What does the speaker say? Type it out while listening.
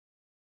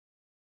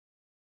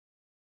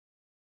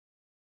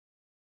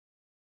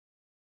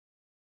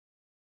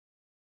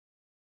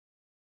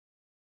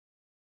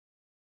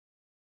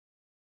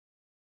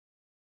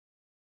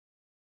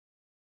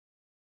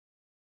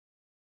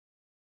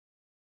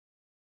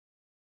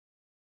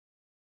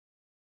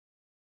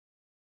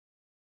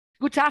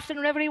Good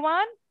afternoon,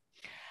 everyone.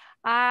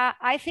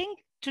 I think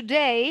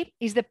today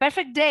is the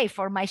perfect day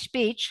for my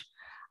speech,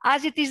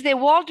 as it is the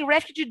World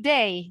Refugee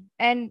Day.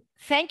 And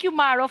thank you,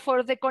 Maro,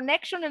 for the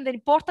connection and the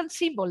important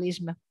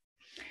symbolism.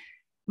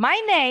 My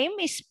name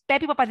is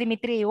Pepi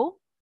Papadimitriou.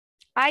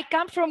 I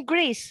come from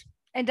Greece,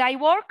 and I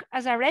work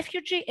as a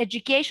refugee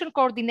education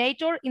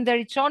coordinator in the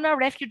Ritsona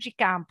refugee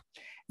camp,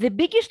 the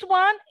biggest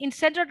one in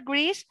central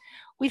Greece,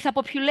 with a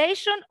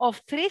population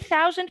of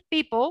 3,000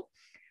 people,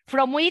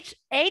 from which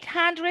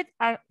 800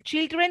 are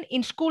children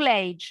in school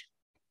age,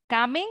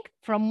 coming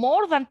from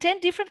more than 10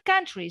 different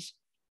countries.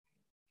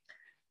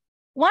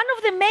 One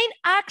of the main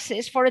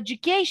axes for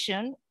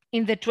education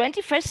in the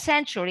 21st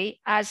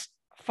century, as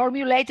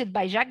formulated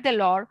by Jacques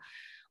Delors,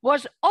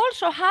 was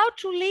also how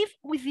to live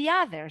with the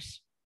others.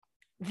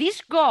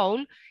 This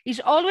goal is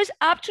always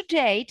up to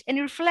date and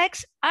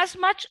reflects as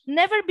much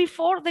never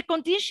before the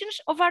conditions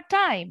of our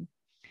time.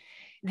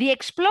 The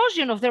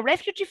explosion of the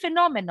refugee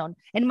phenomenon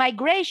and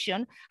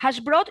migration has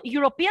brought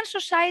European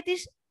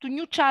societies to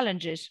new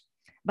challenges,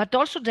 but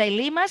also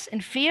dilemmas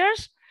and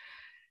fears.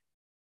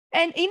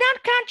 And in our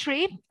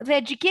country, the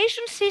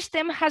education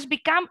system has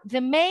become the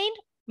main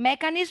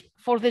mechanism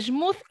for the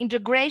smooth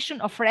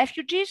integration of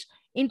refugees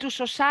into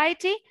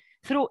society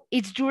through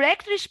its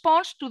direct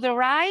response to the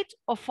right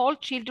of all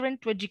children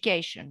to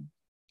education.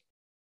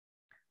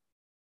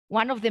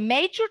 One of the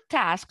major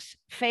tasks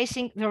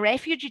facing the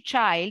refugee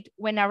child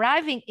when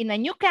arriving in a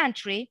new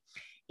country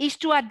is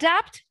to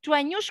adapt to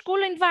a new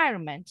school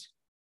environment.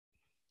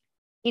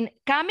 In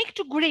coming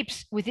to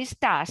grips with this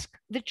task,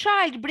 the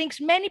child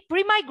brings many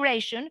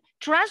pre-migration,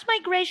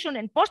 trans-migration,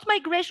 and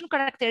post-migration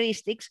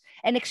characteristics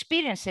and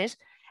experiences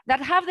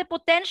that have the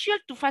potential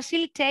to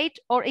facilitate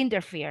or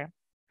interfere.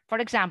 For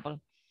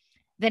example,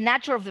 the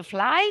nature of the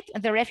flight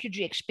and the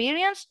refugee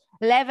experience,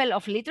 level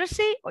of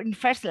literacy in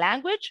first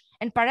language,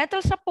 and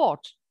parental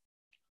support.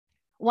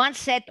 One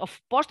set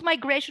of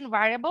post-migration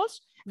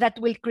variables that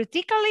will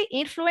critically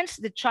influence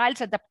the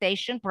child's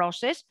adaptation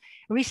process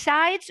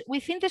resides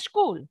within the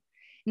school,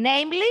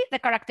 namely the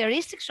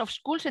characteristics of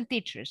schools and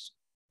teachers.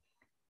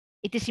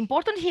 It is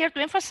important here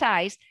to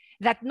emphasize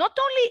that not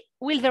only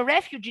will the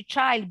refugee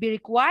child be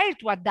required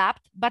to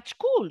adapt, but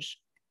schools,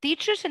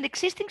 teachers, and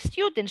existing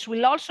students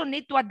will also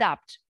need to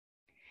adapt.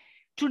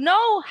 To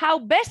know how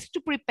best to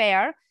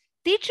prepare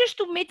teachers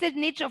to meet the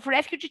needs of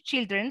refugee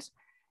children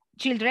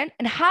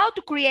and how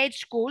to create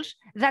schools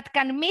that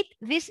can meet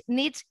these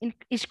needs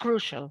is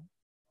crucial.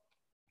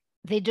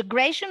 The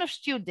integration of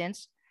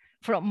students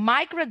from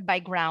migrant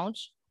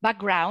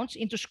backgrounds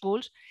into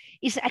schools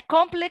is a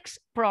complex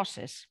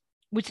process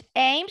which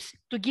aims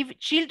to give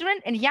children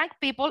and young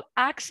people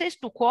access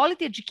to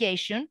quality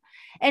education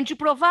and to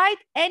provide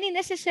any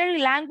necessary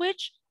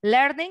language,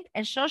 learning,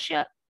 and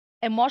social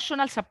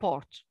emotional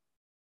support.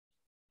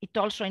 It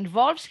also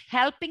involves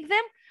helping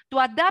them to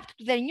adapt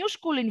to their new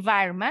school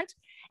environment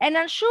and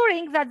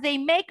ensuring that they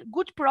make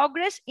good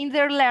progress in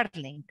their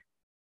learning.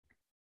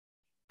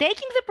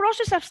 Taking the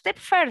process a step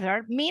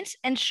further means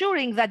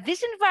ensuring that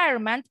this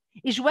environment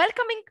is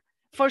welcoming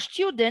for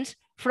students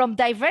from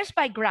diverse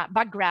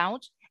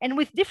backgrounds and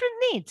with different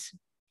needs,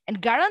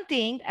 and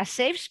guaranteeing a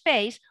safe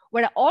space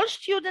where all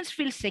students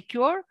feel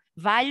secure,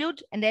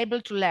 valued, and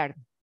able to learn.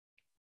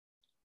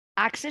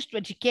 Access to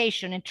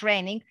education and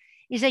training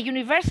is a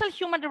universal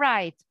human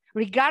right,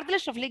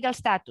 regardless of legal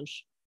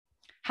status.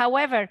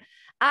 However,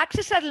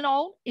 access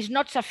alone is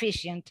not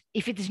sufficient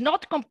if it is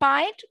not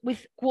combined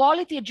with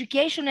quality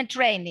education and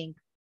training.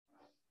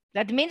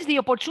 That means the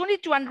opportunity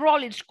to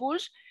enroll in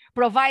schools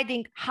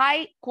providing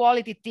high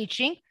quality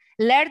teaching,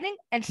 learning,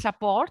 and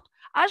support,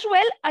 as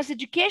well as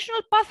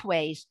educational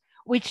pathways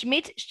which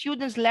meet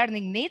students'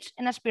 learning needs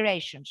and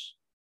aspirations.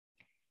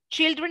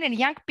 Children and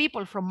young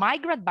people from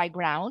migrant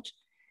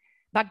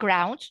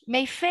backgrounds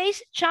may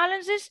face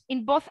challenges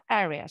in both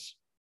areas.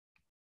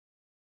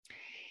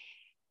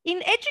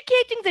 In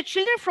educating the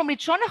children from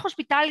Ritsona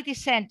Hospitality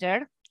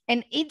Center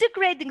and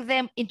integrating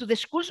them into the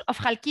schools of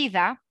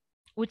Chalkida,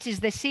 which is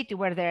the city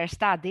where they are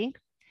studying,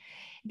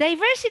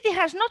 diversity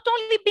has not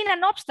only been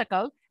an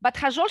obstacle, but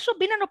has also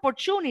been an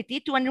opportunity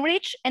to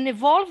enrich and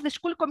evolve the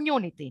school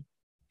community.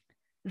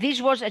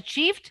 This was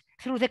achieved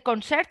through the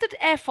concerted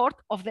effort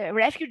of the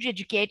refugee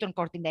education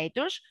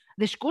coordinators,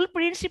 the school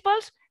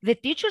principals, the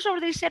teachers of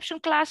the reception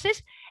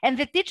classes, and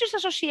the teachers'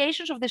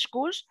 associations of the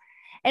schools,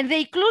 and the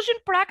inclusion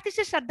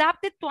practices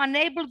adapted to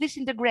enable this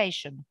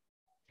integration.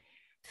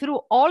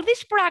 Through all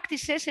these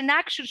practices and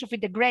actions of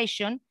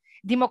integration,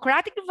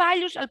 democratic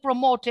values are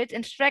promoted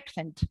and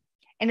strengthened,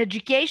 and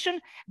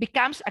education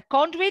becomes a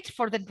conduit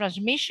for the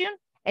transmission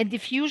and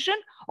diffusion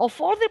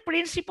of all the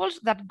principles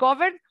that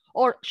govern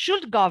or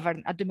should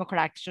govern a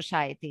democratic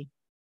society.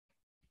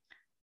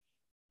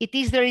 It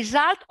is the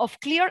result of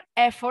clear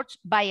efforts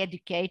by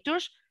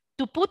educators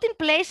to put in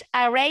place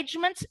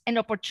arrangements and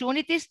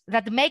opportunities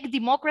that make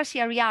democracy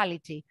a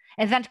reality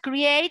and that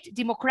create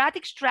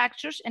democratic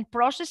structures and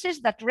processes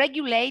that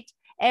regulate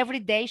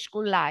everyday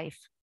school life.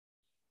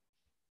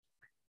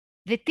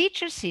 The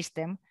teacher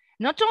system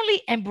not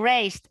only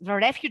embraced the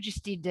refugee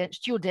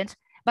students,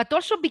 but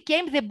also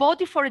became the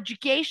body for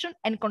education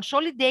and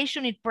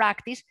consolidation in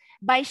practice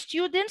by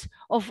students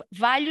of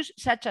values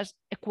such as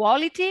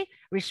equality,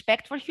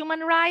 respect for human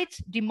rights,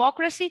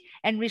 democracy,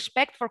 and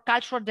respect for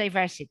cultural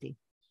diversity.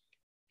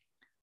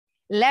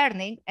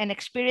 Learning and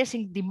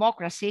experiencing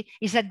democracy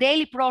is a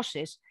daily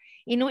process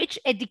in which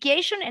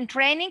education and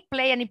training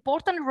play an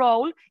important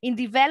role in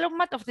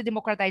development of the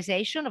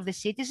democratization of the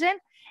citizen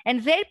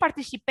and their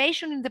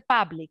participation in the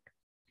public,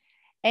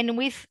 and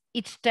with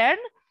its turn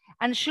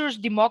ensures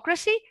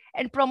democracy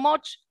and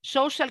promotes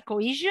social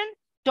cohesion,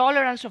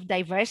 tolerance of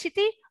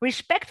diversity,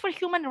 respect for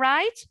human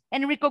rights,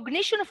 and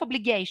recognition of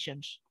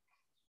obligations.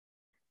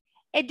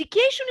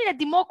 Education in a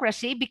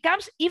democracy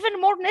becomes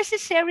even more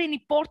necessary and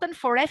important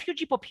for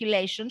refugee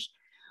populations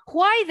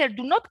who either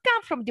do not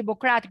come from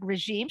democratic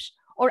regimes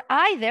or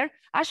either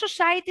our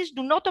societies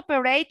do not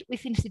operate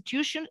with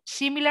institutions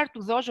similar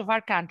to those of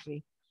our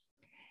country.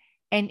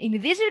 And in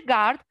this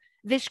regard,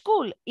 the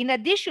school, in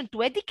addition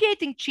to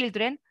educating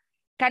children,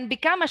 can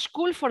become a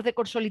school for the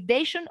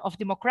consolidation of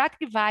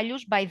democratic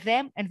values by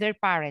them and their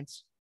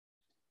parents.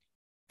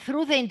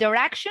 Through the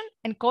interaction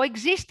and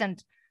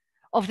coexistence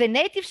of the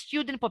native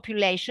student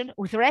population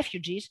with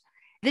refugees,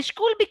 the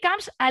school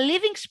becomes a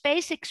living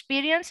space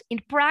experience in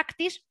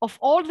practice of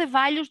all the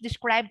values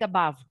described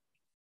above.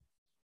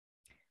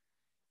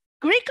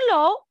 Greek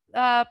law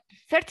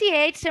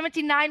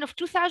 3879 of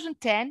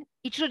 2010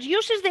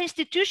 introduces the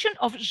institution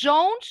of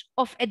zones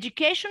of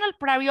educational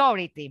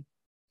priority.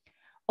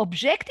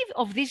 Objective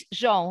of these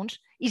zones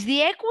is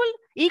the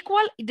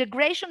equal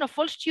integration of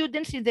all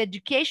students in the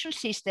education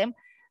system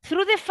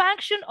through the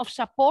function of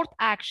support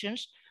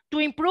actions to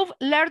improve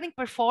learning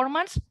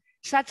performance,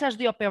 such as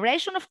the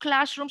operation of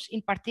classrooms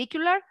in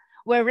particular,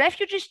 where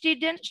refugee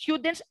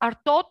students are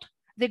taught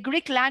the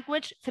Greek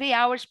language 3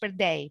 hours per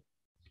day.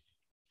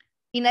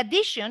 In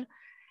addition,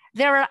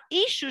 there are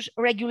issues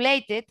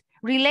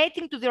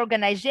relating to the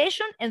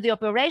organization and the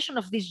operation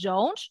of these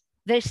zones,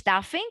 their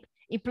staffing,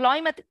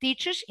 employment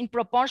teachers in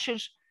proportion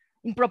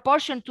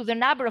to the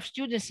number of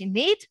students in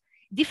need,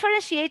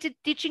 differentiated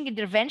teaching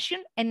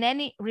intervention, and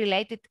any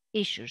related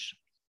issues.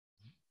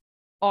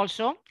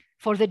 Also,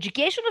 for the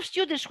education of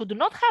students who do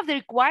not have the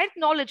required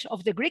knowledge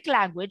of the Greek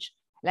language,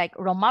 like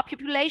Roma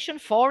population,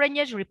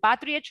 foreigners,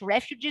 repatriates,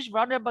 refugees,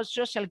 vulnerable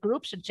social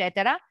groups,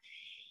 etc.,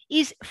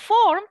 is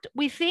formed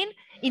within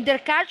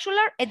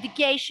intercultural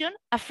education,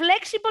 a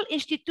flexible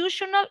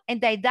institutional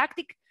and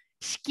didactic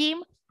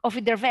scheme of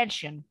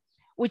intervention,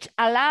 which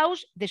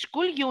allows the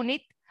school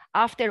unit,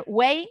 after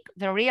weighing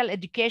the real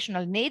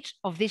educational needs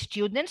of these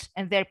students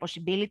and their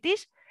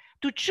possibilities,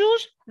 to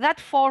choose that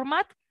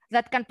format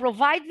that can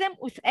provide them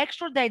with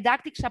extra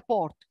didactic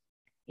support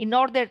in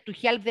order to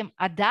help them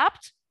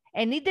adapt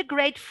and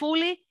integrate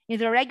fully in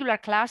the regular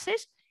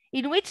classes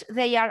in which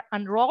they are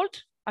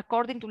enrolled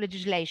according to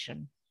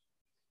legislation.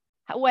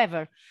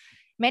 However,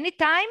 many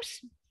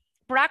times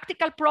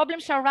practical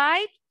problems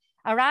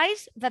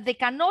arise that they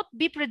cannot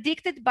be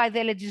predicted by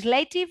the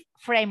legislative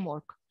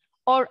framework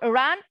or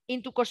run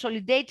into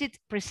consolidated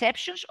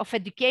perceptions of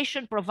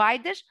education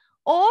providers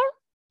or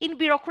in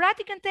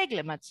bureaucratic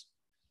entanglements.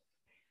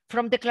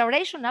 From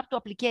declaration up to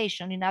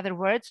application, in other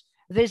words,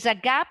 there's a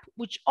gap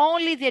which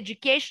only the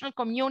educational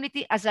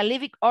community as a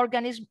living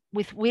organism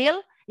with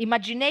will,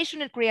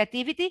 imagination, and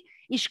creativity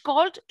is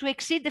called to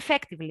exceed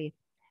effectively,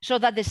 so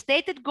that the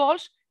stated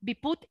goals be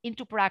put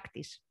into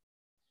practice.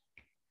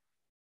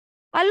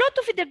 A lot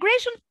of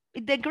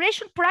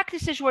integration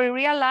practices were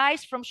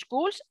realized from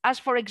schools, as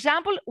for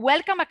example,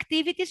 welcome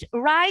activities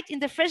right in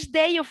the first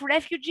day of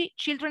refugee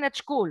children at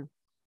school.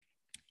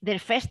 Their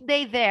first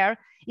day there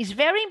is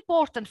very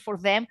important for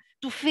them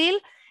to feel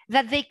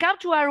that they come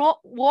to a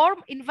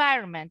warm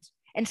environment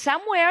and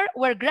somewhere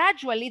where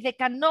gradually they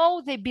can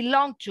know they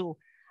belong to,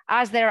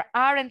 as there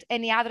aren't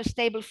any other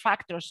stable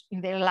factors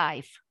in their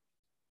life.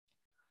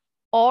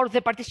 Or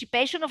the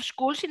participation of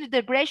schools in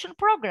integration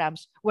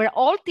programs, where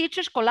all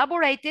teachers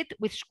collaborated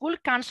with school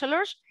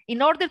counselors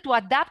in order to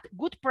adapt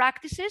good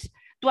practices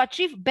to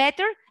achieve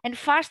better and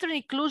faster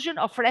inclusion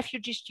of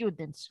refugee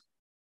students.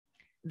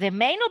 The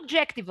main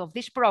objective of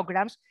these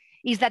programs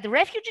is that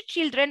refugee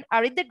children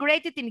are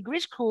integrated in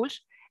Greek schools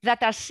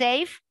that are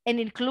safe and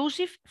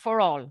inclusive for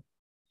all.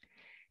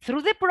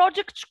 Through the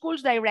project, school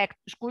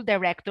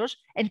directors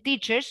and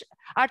teachers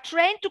are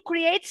trained to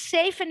create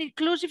safe and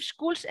inclusive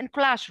schools and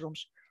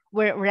classrooms,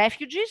 where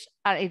refugees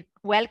are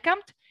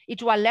welcomed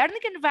into a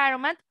learning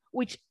environment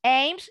which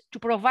aims to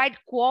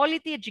provide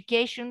quality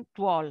education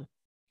to all.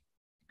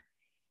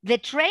 The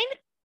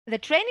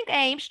training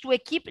aims to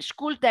equip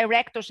school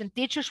directors and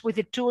teachers with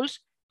the tools,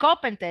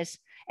 competence,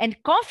 and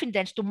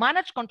confidence to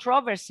manage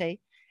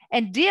controversy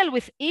and deal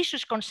with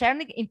issues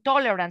concerning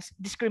intolerance,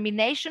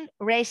 discrimination,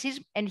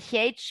 racism, and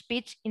hate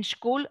speech in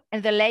school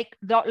and the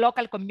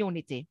local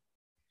community.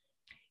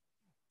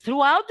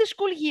 Throughout the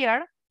school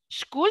year,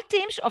 school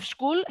teams of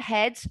school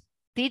heads,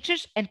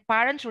 teachers, and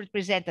parents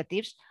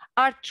representatives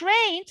are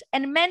trained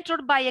and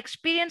mentored by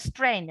experienced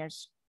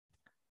trainers.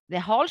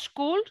 The whole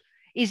school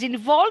is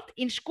involved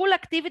in school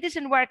activities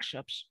and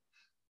workshops.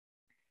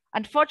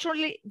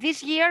 Unfortunately,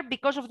 this year,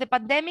 because of the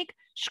pandemic,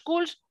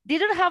 schools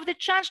didn't have the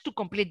chance to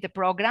complete the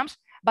programs,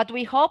 but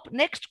we hope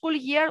next school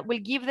year will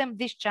give them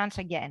this chance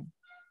again.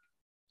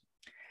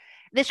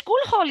 The school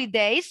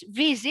holidays,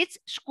 visits,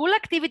 school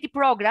activity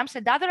programs,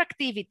 and other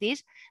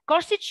activities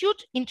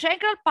constitute an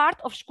integral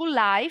part of school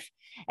life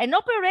and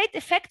operate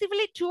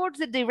effectively towards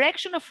the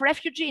direction of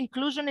refugee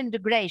inclusion and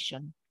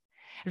integration.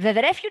 The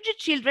refugee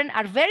children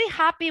are very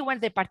happy when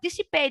they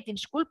participate in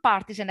school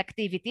parties and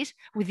activities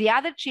with the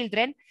other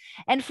children,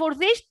 and for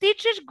this,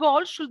 teachers'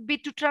 goal should be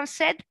to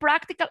transcend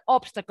practical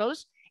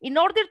obstacles in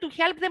order to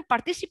help them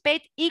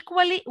participate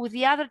equally with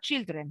the other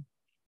children.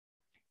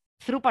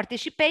 Through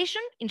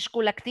participation in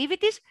school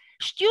activities,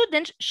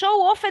 students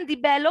show off and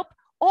develop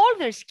all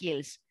their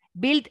skills,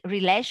 build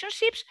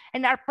relationships,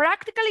 and are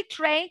practically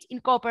trained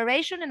in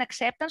cooperation and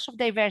acceptance of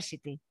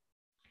diversity.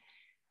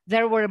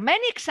 There were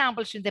many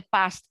examples in the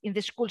past in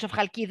the schools of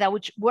Chalkida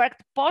which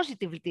worked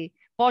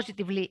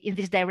positively in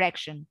this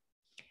direction.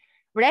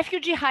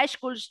 Refugee high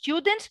school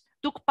students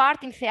took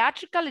part in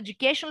theatrical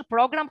educational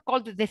program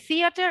called The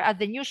Theater at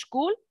the New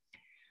School,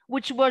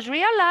 which was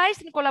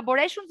realized in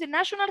collaboration with the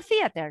National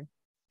Theater.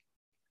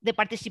 The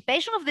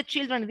participation of the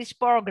children in this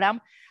program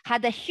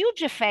had a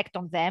huge effect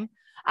on them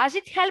as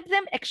it helped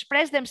them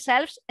express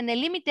themselves and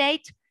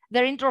eliminate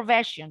their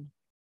introversion.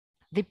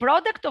 The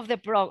product of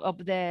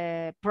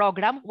the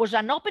program was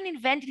an open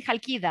event in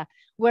Chalkida,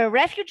 where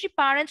refugee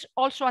parents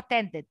also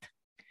attended.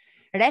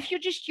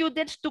 Refugee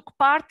students took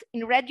part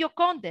in radio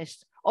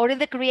contests or in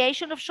the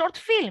creation of short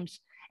films,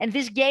 and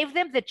this gave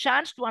them the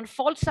chance to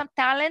unfold some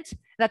talents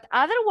that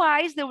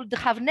otherwise they would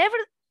have never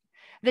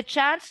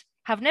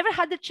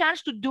had the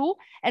chance to do,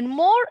 and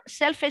more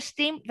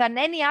self-esteem than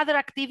any other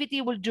activity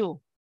will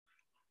do.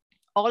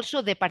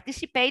 Also, they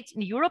participate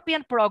in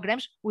European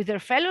programs with their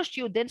fellow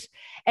students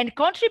and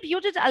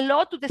contributed a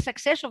lot to the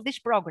success of these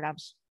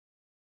programs.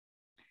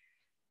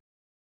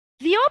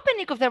 The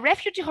opening of the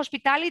Refugee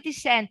Hospitality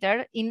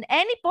Center in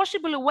any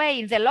possible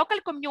way in the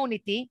local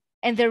community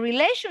and the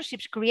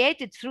relationships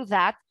created through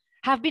that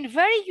have been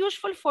very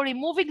useful for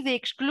removing the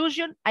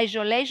exclusion,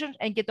 isolation,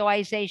 and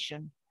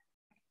ghettoization.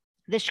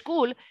 The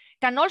school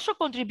can also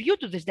contribute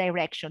to this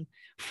direction,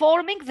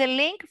 forming the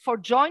link for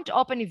joint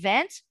open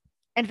events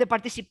and the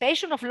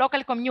participation of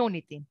local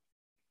community.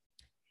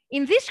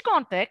 In this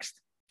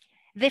context,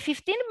 the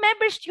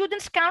 15-member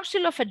Students'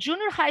 Council of a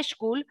junior high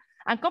school,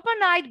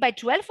 accompanied by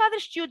 12 other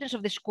students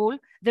of the school,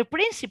 the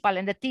principal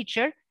and the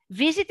teacher,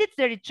 visited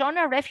the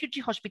Ritsona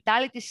Refugee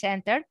Hospitality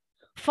Center,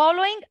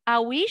 following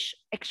a wish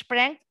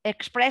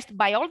expressed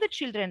by all the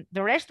children,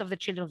 the rest of the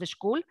children of the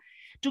school,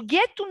 to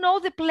get to know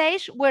the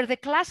place where the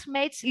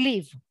classmates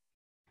live.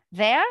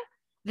 There,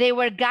 they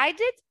were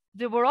guided,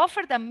 they were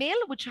offered a meal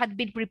which had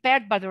been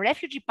prepared by the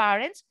refugee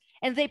parents,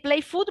 and they play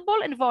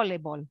football and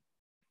volleyball.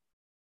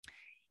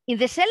 In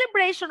the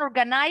celebration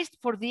organized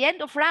for the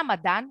end of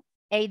Ramadan,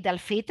 Eid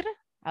al-Fitr,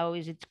 how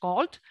is it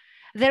called,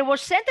 there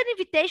was sent an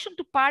invitation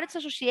to parents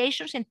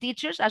associations and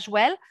teachers as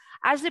well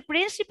as the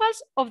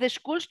principals of the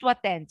schools to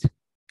attend.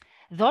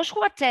 Those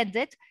who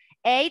attended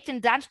ate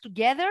and danced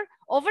together,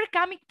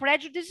 overcoming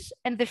prejudices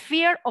and the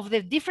fear of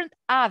the different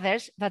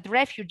others that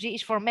refugee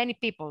is for many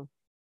people.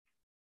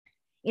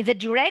 In the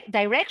direct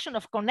direction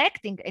of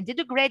connecting and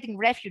integrating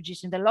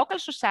refugees in the local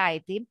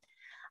society,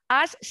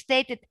 as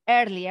stated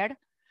earlier,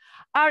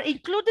 are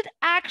included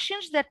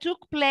actions that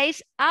took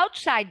place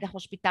outside the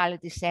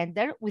hospitality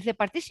center with the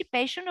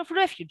participation of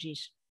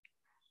refugees.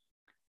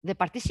 The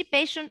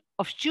participation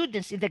of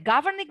students in the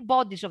governing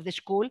bodies of the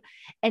school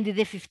and in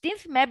the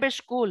 15th member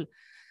school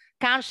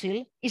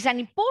council is an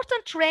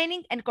important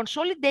training and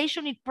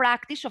consolidation in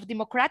practice of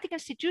democratic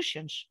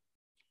institutions.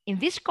 In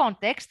this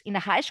context, in a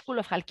high school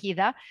of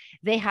Chalkida,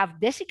 they have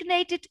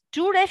designated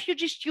 2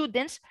 refugee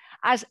students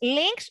as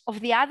links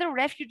of the other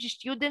refugee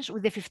students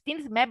with the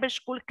 15th member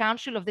school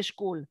council of the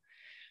school,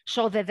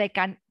 so that they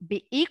can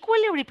be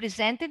equally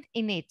represented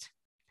in it.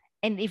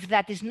 And if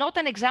that is not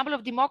an example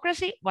of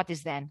democracy, what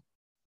is then?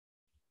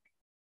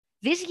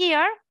 This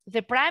year,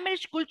 the primary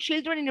school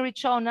children in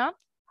Ritsona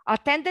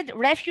attended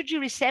refugee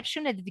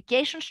reception and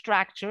education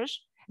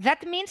structures.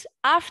 That means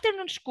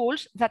afternoon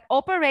schools that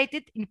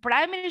operated in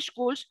primary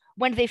schools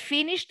when they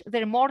finished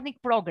their morning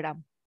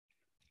program.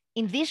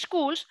 In these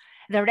schools,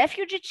 the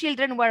refugee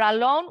children were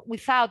alone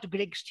without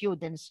Greek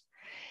students.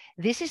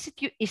 This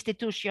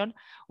institution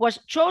was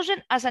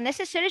chosen as a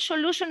necessary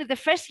solution in the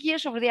first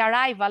years of the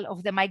arrival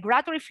of the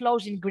migratory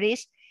flows in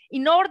Greece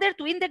in order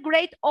to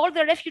integrate all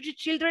the refugee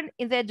children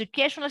in the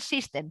educational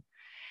system.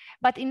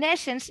 But in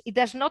essence, it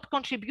does not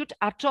contribute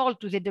at all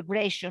to the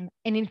integration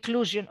and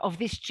inclusion of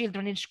these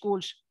children in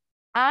schools,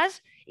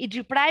 as it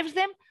deprives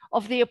them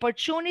of the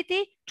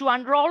opportunity to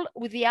enroll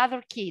with the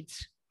other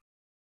kids.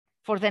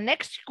 For the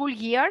next school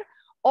year,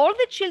 all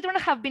the children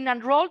have been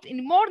enrolled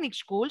in morning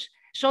schools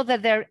so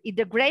that their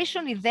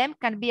integration in them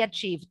can be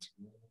achieved.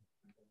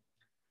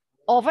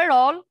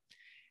 Overall,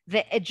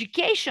 the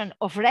education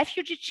of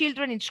refugee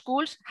children in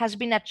schools has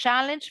been a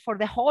challenge for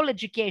the whole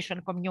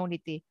education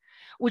community,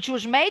 which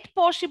was made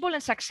possible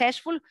and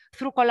successful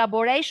through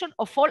collaboration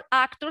of all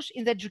actors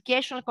in the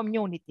educational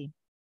community.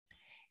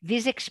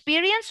 This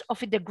experience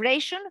of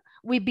integration,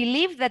 we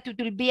believe that it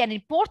will be an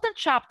important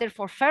chapter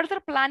for further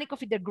planning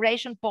of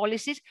integration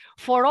policies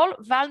for all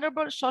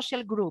vulnerable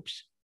social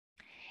groups.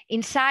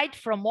 Insight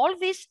from all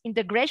these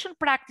integration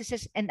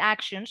practices and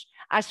actions,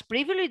 as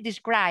previously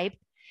described,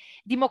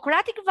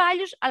 democratic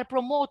values are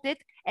promoted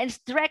and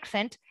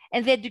strengthened,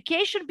 and the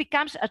education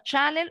becomes a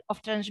channel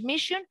of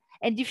transmission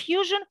and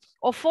diffusion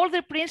of all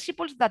the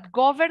principles that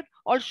govern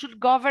or should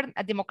govern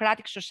a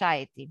democratic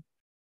society.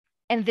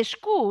 And the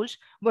schools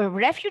where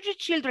refugee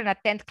children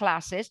attend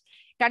classes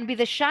can be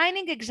the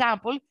shining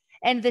example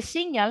and the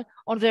signal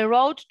on the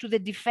road to the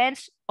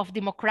defense of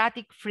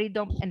democratic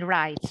freedom and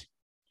rights.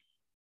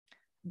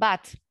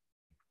 But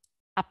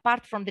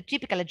apart from the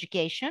typical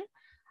education,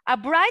 a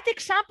bright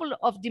example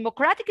of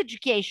democratic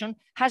education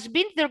has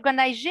been the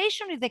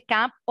organization in the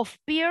camp of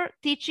peer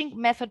teaching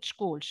method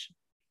schools.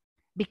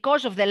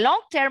 Because of the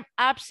long-term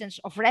absence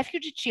of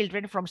refugee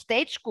children from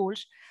state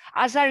schools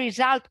as a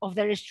result of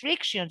the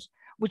restrictions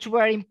which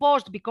were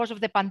imposed because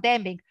of the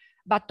pandemic,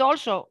 but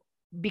also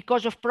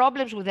because of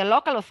problems with the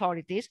local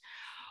authorities,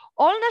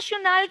 all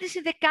nationalities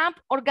in the camp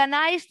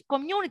organized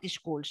community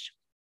schools,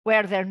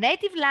 where their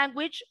native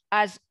language,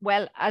 as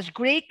well as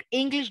Greek,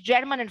 English,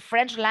 German, and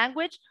French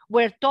language,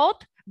 were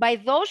taught by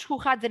those who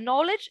had the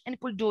knowledge and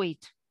could do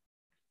it.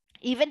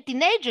 Even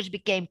teenagers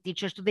became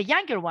teachers to the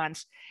younger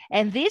ones,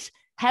 and this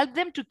helped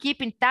them to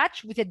keep in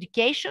touch with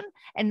education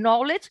and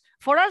knowledge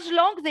for as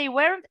long as they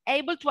weren't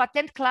able to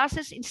attend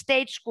classes in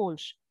state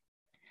schools.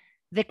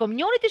 The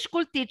community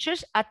school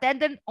teachers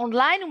attended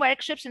online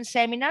workshops and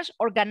seminars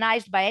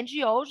organized by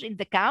NGOs in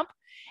the camp,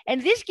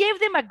 and this gave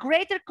them a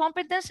greater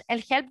competence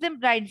and helped them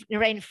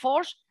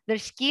reinforce their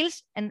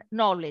skills and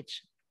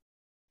knowledge.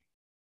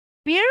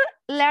 Peer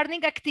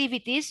learning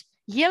activities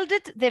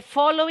yielded the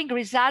following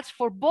results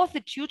for both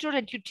the tutor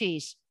and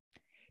tutees: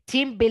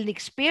 team building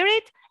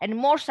spirit and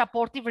more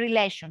supportive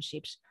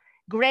relationships,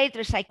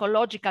 greater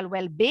psychological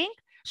well-being,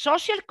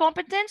 social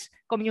competence,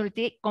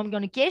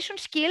 communication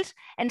skills,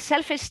 and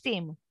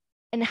self-esteem,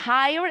 and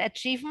higher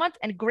achievement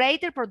and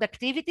greater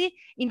productivity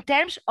in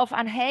terms of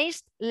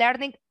enhanced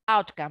learning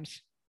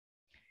outcomes.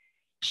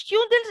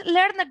 Students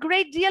learn a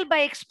great deal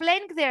by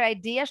explaining their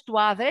ideas to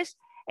others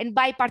and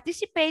by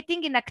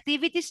participating in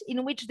activities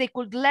in which they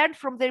could learn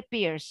from their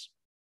peers.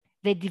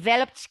 They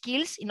developed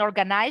skills in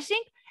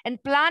organizing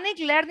and planning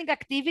learning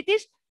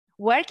activities,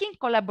 working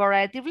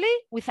collaboratively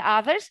with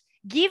others,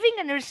 giving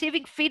and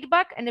receiving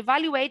feedback and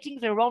evaluating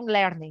their own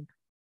learning.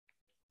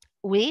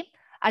 We,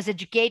 as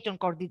education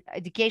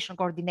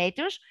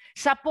coordinators,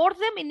 support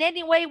them in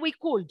any way we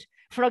could,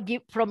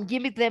 from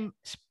giving them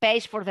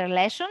space for their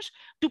lessons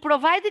to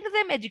providing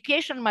them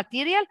education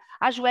material,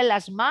 as well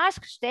as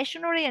masks,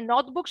 stationery, and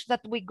notebooks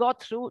that we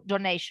got through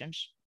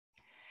donations.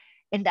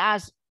 And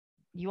as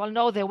you all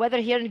know, the weather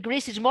here in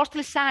Greece is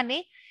mostly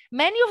sunny.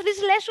 Many of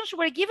these lessons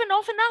were given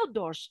often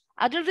outdoors,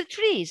 under the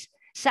trees,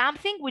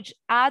 something which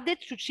added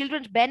to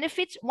children's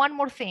benefits one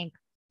more thing: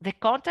 the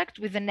contact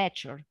with the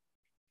nature.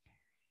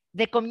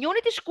 The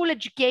community school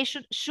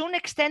education soon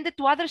extended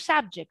to other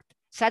subjects,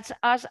 such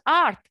as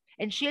art,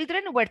 and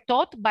children were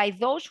taught by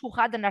those who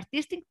had an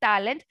artistic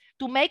talent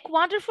to make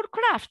wonderful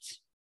crafts.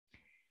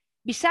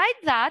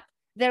 Besides that,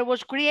 there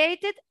was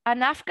created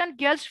an Afghan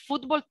girls'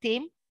 football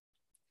team,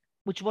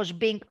 which was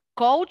being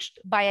coached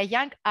by a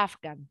young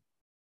Afghan.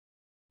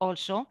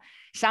 Also,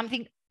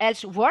 something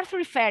else worth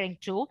referring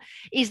to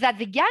is that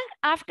the young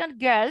Afghan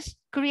girls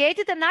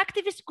created an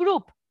activist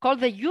group called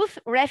the Youth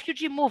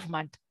Refugee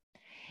Movement.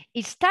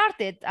 It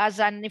started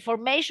as an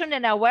information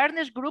and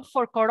awareness group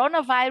for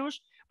coronavirus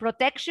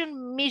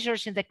protection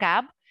measures in the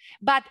camp,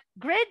 but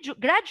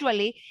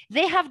gradually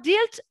they have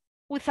dealt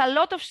with a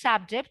lot of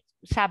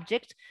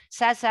subjects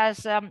such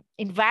as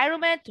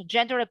environment,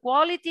 gender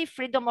equality,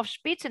 freedom of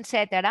speech,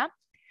 etc.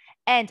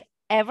 And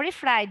every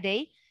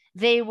Friday,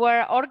 they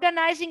were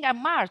organizing a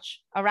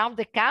march around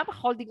the camp,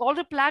 holding all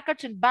the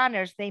placards and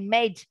banners they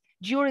made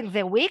during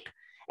the week,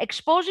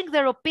 exposing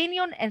their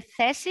opinion and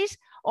thesis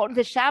on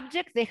the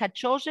subject they had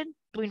chosen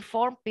to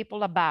inform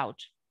people about.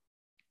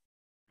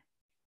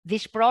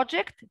 This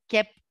project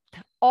kept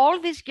all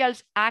these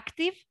girls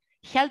active,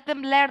 helped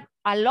them learn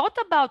a lot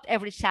about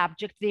every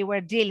subject they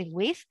were dealing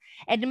with,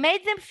 and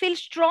made them feel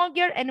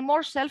stronger and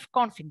more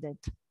self-confident.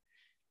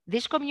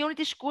 These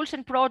community schools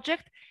and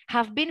projects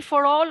have been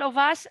for all of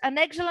us an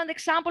excellent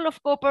example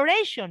of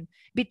cooperation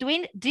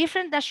between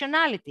different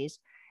nationalities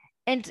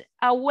and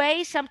a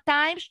way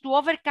sometimes to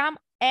overcome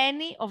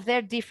any of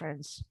their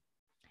difference.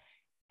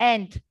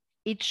 And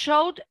it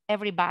showed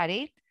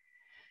everybody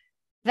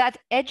that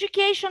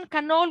education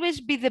can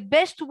always be the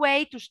best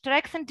way to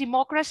strengthen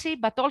democracy,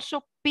 but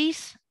also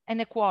peace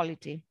and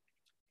equality.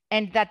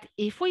 And that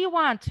if we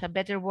want a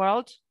better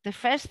world, the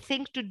first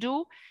thing to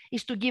do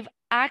is to give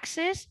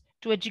access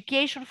to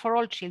education for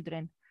all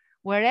children,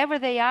 wherever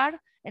they are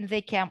and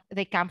they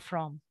come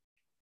from.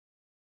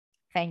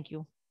 Thank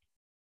you.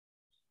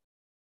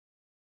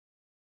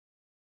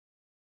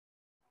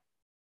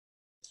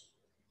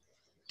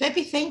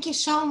 Pepi, thank you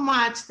so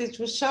much. This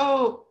was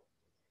so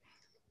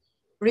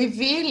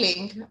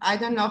revealing. I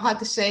don't know how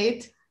to say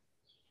it.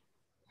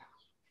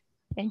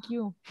 Thank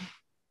you.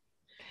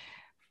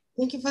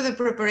 Thank you for the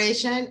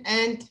preparation.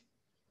 And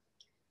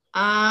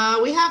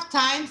we have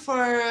time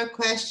for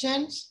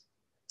questions.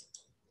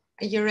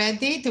 Are you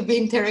ready to be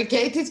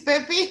interrogated,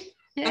 Pepi?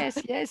 Yes,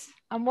 yes.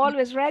 I'm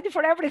always ready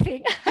for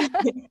everything.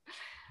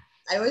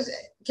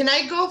 Can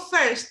I go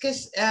first?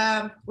 Because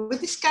we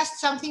discussed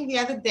something the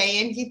other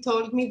day and you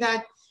told me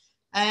that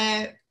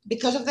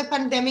because of the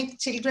pandemic,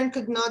 children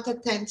could not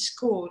attend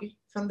school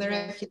from the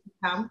refugee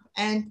camp.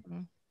 And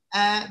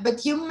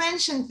but you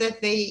mentioned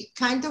that they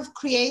kind of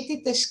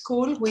created a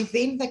school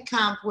within the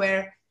camp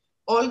where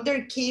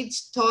older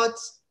kids taught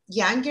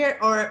younger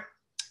or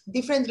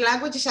different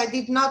languages. I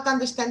did not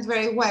understand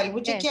very well.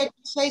 Would you care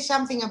to say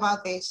something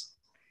about this?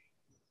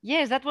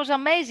 Yes, that was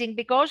amazing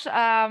because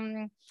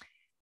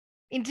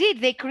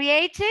indeed they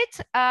created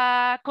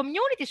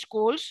community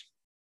schools,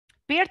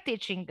 peer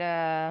teaching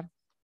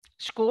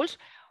schools,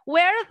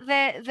 where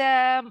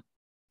the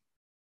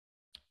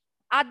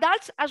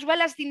adults as well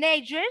as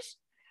teenagers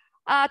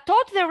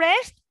taught the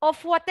rest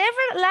of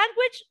whatever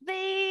language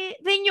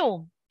they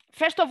knew.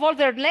 First of all,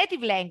 their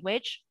native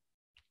language,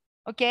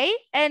 okay?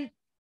 And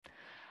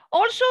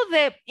also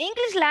the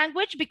English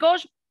language,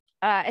 because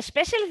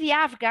especially the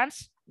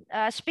Afghans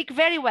speak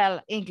very well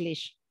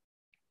English.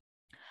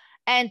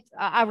 And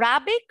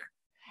Arabic,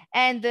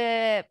 and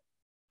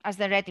as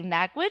the native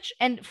language,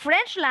 and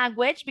French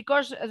language,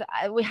 because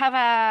we have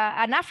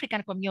an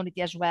African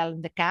community as well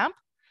in the camp.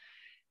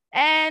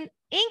 And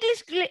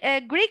English,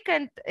 Greek,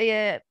 and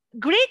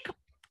Greek,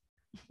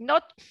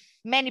 not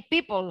many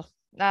people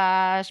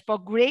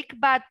spoke Greek,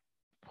 but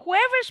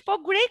whoever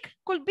spoke Greek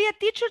could be a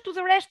teacher to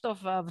the rest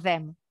of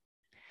them.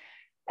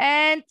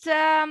 And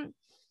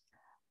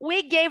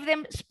we gave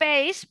them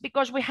space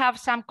because we have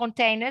some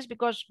containers,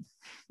 because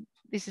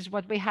this is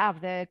what we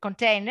have, the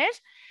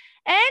containers,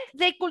 and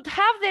they could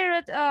have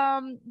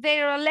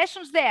their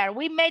lessons there.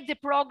 We made the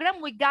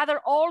program, we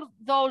gathered all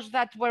those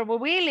that were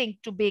willing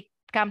to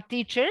become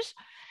teachers,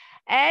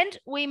 and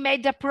we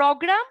made the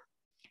program,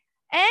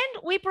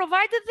 and we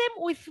provided them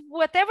with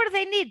whatever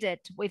they needed,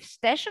 with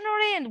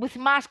stationery and with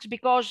masks,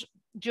 because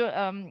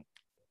due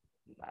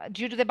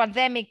to the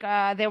pandemic,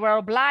 they were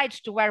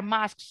obliged to wear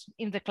masks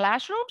in the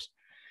classrooms,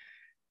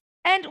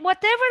 and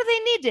whatever they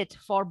needed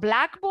for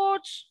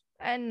blackboards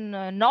and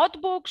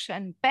notebooks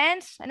and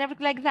pens and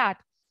everything like that.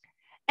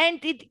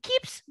 And it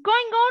keeps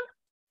going on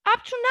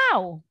up to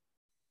now.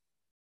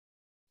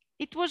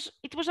 It was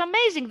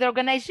amazing, the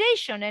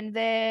organization and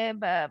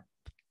the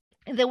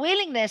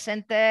willingness,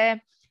 and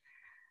I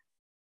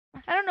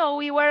don't know,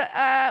 we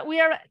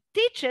are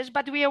teachers,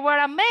 but we were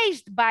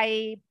amazed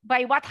by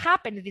what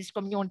happened in these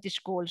community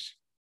schools,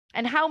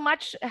 and how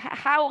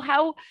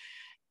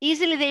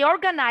easily they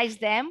organized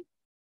them,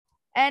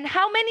 and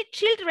how many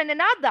children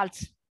and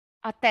adults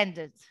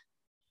attended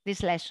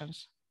these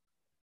lessons.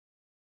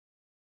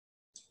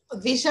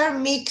 These are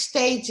mixed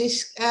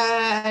stages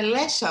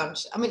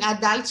lessons. I mean,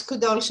 adults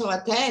could also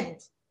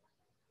attend.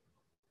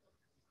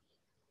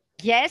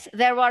 Yes,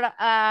 there were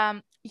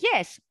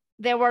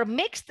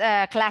mixed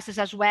classes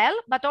as well,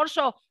 but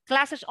also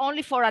classes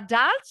only for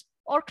adults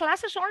or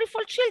classes only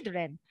for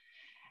children.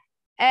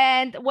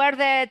 And where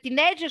the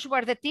teenagers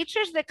were the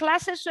teachers, the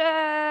classes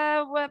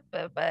were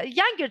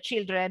younger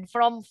children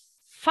from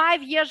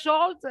 5 years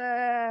old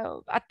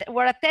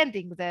were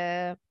attending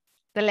the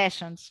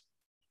lessons.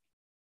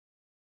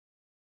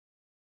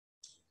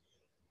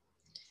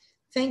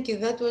 Thank you.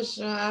 That was,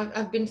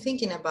 I've been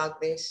thinking about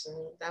this,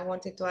 and I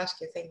wanted to ask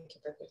you. Thank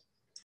you, Pepi.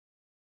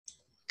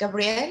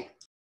 Gabriel?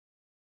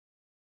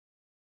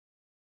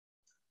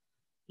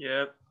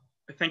 Yeah,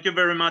 thank you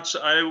very much.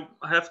 I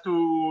have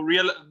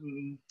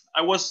to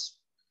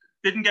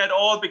didn't get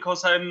all,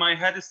 because my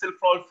head is still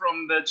full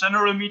from the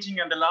general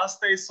meeting and the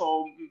last day,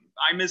 so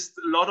I missed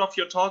a lot of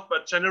your talk,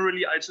 but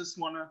generally I just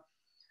want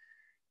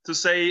to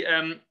say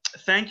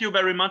thank you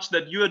very much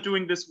that you are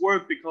doing this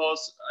work,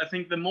 because I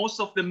think the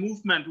most of the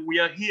movement we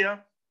are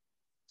here,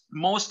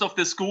 most of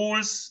the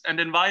schools and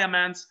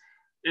environments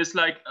is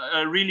like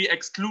a really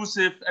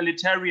exclusive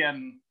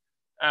elitarian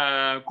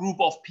group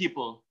of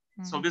people.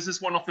 Mm-hmm. So this is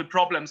one of the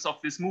problems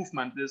of this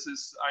movement. This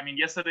is, I mean,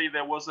 yesterday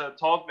there was a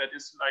talk that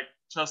is like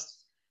just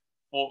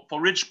for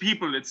rich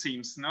people, it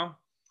seems, no?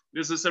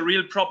 This is a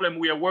real problem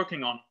we are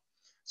working on.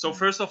 So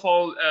first of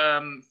all,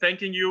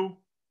 thanking you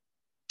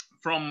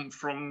from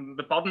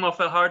the bottom of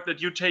the heart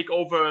that you take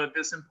over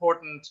this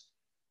important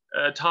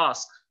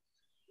task.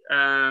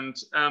 And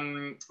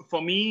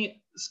for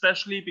me,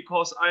 especially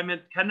because I'm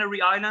at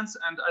Canary Islands,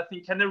 and I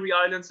think Canary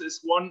Islands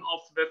is one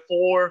of the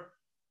 4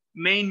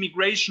 main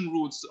migration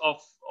routes of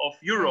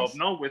Europe, yes.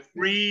 No? With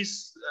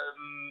Greece,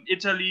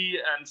 Italy,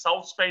 and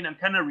South Spain, and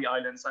Canary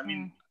Islands. I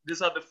mean,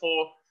 these are the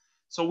 4.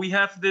 So we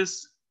have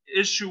this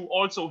issue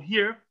also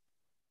here.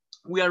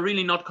 We are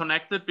really not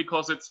connected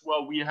because it's,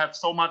 well, we have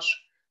so much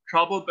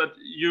trouble, but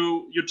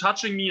you're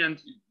touching me, and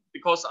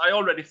because I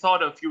already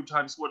thought a few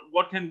times,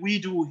 what can we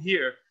do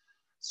here?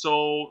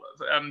 So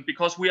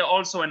because we are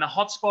also in a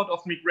hotspot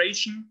of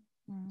migration,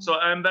 so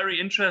I'm very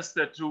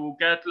interested to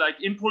get like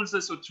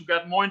impulses or to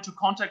get more into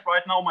contact.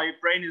 Right now, my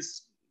brain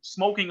is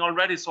smoking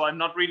already, so I'm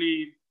not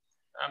really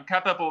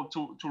capable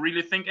to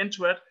really think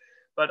into it.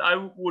 But I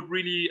would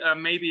really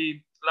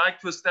maybe like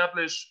to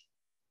establish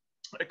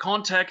a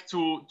contact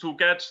to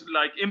get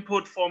like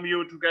input from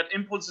you, to get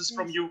impulses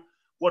from you,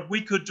 what we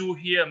could do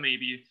here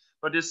maybe.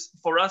 But this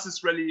for us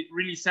is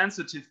really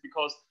sensitive,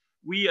 because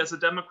we as a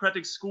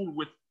democratic school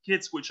with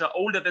kids which are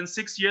older than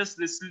 6 years,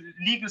 this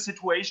legal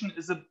situation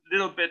is a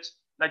little bit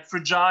like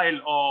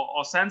fragile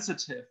or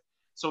sensitive.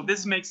 So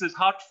this makes it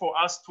hard for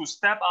us to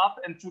step up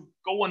and to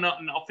go on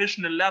an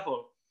official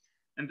level.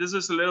 And this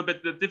is a little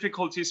bit the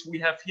difficulties we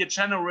have here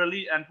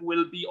generally, and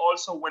will be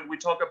also when we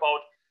talk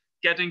about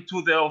getting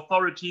to the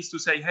authorities to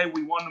say, hey,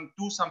 we want to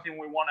do something,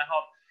 we want to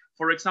help.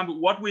 For example,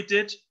 what we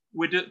did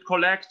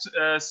collect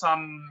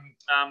some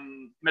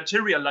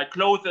material like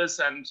clothes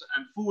and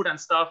food and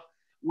stuff.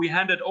 We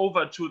handed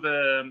over to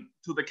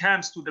the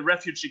camps, to the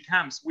refugee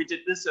camps. We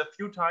did this a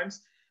few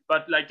times,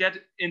 but like get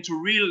into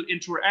real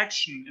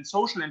interaction and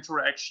social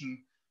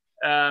interaction,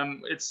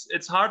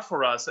 it's hard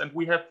for us. And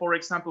we have, for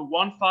example,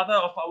 one father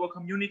of our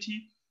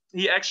community.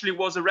 He actually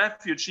was a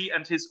refugee,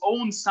 and his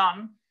own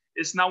son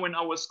is now in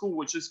our school,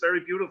 which is very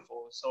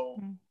beautiful. So,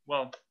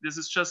 well, this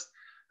is just,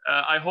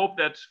 I hope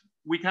that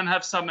we can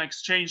have some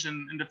exchange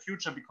in the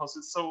future, because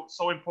it's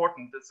so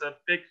important. It's a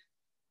big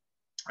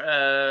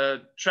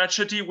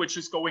tragedy which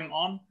is going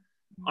on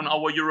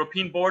our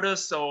European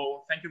borders.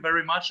 So thank you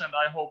very much, and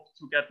I hope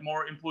to get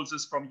more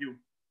impulses from you.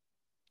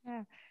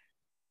 Yeah.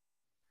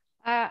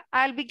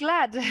 I'll be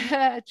glad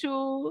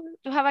to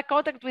have a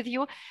contact with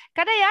you.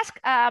 Can I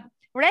ask,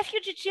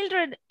 refugee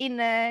children in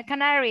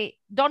Canary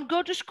don't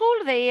go to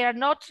school? They are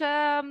not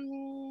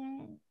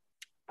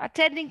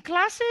attending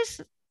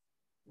classes?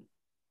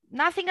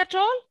 Nothing at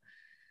all?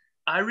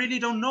 I really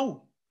don't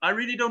know. I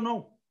really don't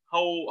know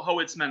how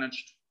it's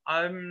managed.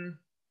 I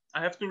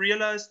have to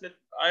realize that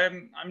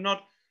I'm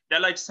not, they're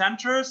like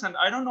centers, and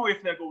I don't know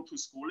if they go to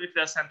school, if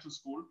they're sent to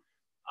school.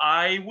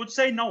 I would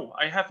say no,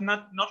 I have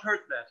not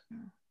heard that.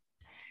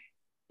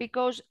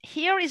 Because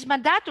here is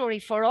mandatory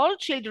for all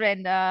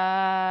children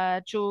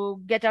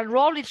to get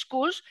enrolled in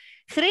schools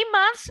 3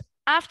 months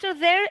after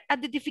their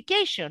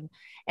identification.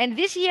 And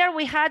this year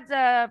we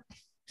had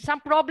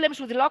some problems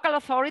with the local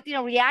authority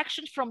and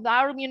reactions from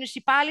our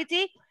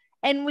municipality,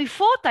 and we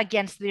fought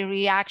against the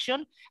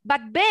reaction,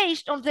 but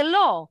based on the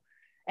law.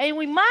 And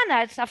we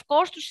managed, of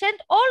course, to send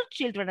all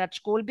children at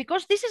school,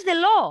 because this is the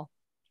law.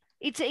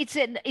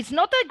 It's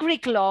not a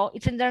Greek law,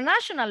 it's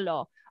international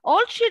law.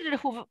 All children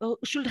who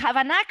should have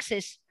an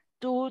access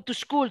to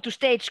school, to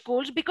state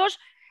schools, because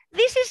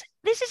this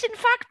is in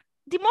fact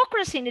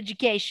democracy in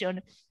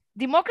education.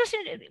 Democracy,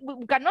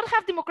 we cannot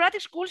have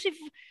democratic schools if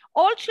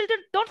all children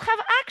don't have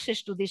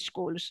access to these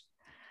schools,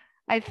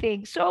 I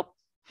think. So,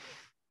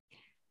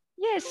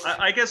 yes.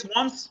 I guess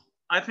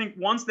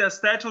once their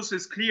status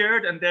is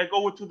cleared and they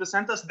go to the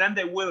centers, then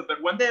they will.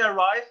 But when they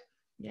arrive,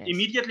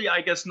 immediately,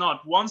 I guess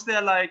not. Once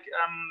they're like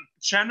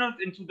channeled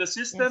into the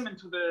system,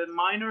 into the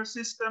minor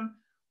system,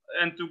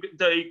 and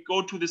they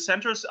go to the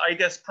centers, I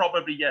guess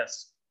probably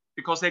yes,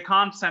 because they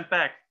can't send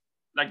back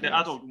like the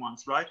adult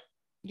ones, right?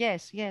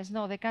 Yes,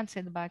 no, they can't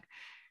send back.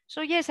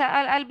 So yes,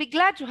 I'll be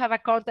glad to have a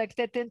contact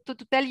to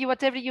tell you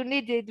whatever you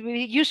need. It will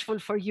be useful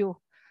for you.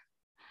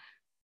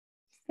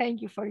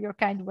 Thank you for your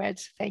kind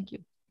words. Thank you.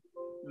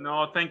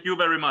 No, thank you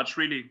very much.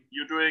 Really,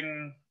 you're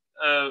doing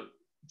a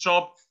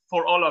job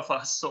for all of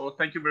us. So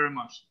thank you very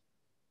much.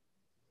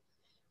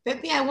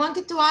 Pepi, I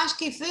wanted to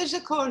ask if there's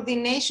a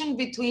coordination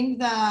between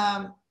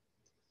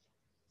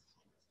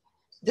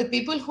the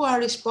people who are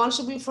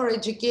responsible for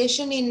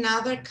education in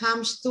other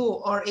camps too,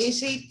 or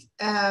is it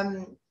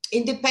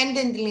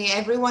independently?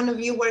 Every one of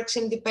you works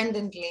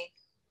independently,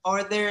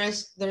 or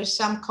there's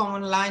some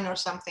common line or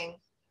something?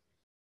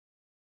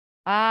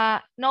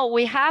 No,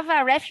 we have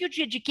a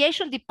refugee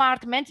education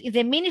department in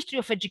the Ministry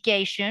of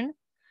Education,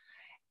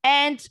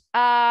 and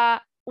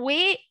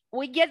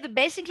we get the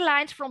basic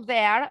lines from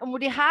there, and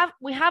we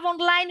have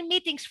online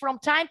meetings from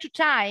time to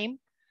time.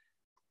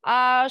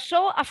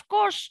 So of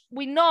course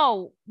we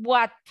know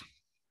what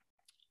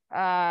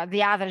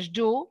the others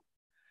do,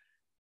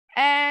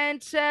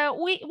 and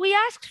we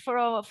ask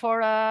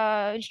for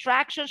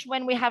instructions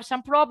when we have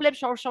some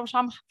problems, or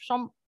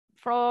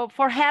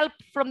for help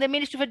from the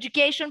Ministry of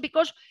Education,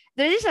 because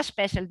there is a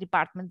special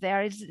department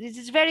there.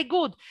 It's very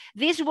good.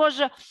 This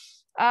was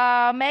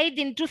made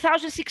in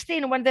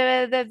 2016 when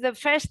the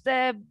first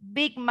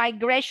big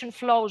migration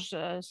flows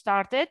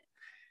started.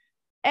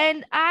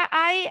 And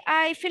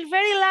I feel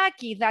very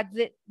lucky that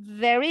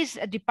there is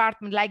a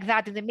department like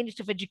that in the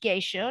Ministry of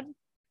Education.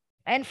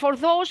 And for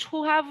those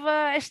who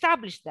have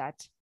established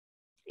that,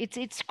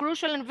 it's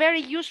crucial and very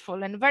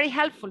useful and very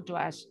helpful to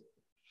us.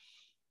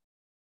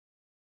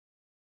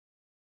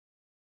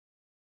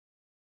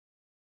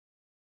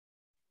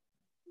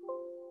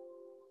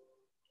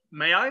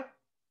 May I?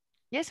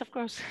 Yes, of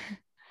course.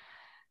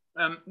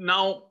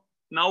 Now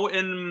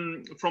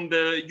from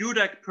the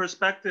EUDEC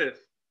perspective,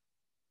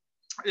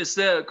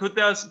 could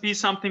there be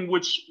something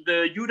which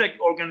the EUDEC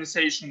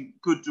organization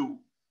could do?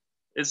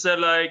 Is there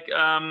like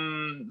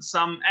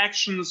some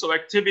actions or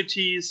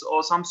activities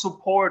or some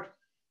support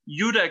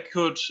EUDEC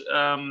could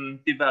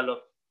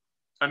develop?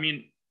 I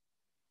mean,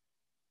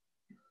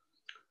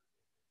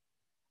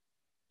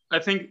 I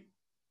think,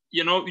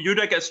 you know,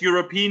 EUDEC as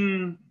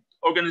European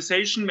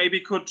organization maybe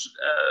could,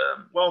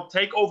 well,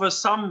 take over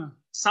some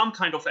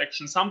kind of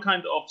action, some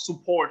kind of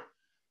support,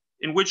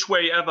 in which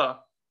way ever.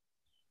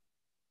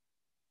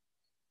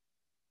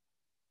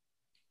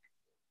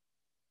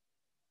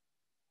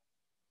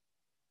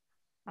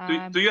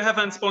 Do you have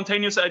a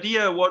spontaneous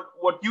idea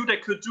what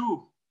EUDEC could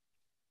do?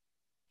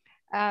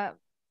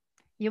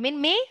 You mean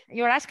me?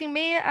 You're asking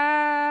me,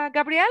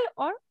 Gabriel,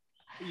 or?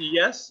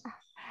 Yes.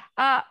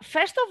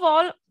 First of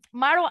all,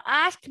 Maro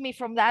asked me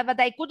from that, but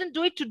I couldn't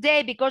do it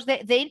today because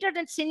the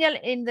internet signal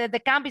in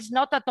the camp is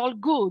not at all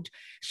good.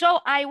 So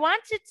I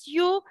wanted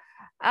you,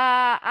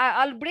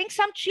 I'll bring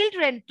some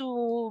children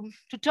to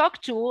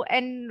talk to,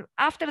 and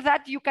after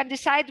that you can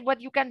decide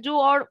what you can do,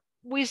 or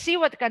we see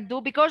what you can do,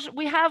 because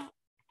we have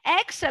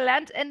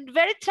excellent and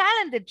very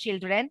talented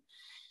children.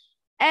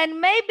 And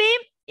maybe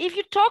if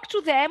you talk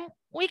to them,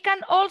 we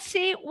can all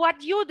see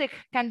what EUDEC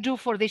can do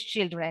for these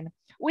children.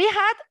 We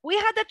had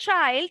a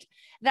child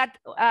that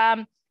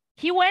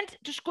he went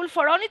to school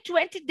for only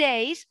 20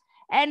 days,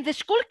 and the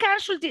school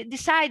council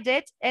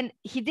decided, and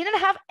he didn't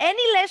have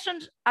any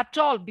lessons at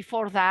all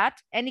before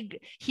that, and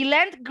he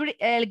learned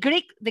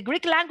the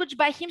Greek language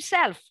by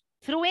himself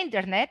through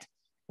internet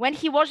when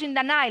he was in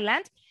an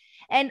island.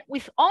 And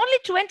with only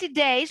 20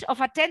 days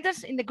of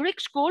attendance in the Greek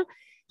school,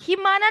 he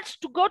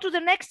managed to go to the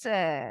next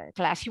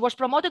class. He was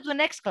promoted to the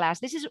next class.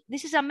 This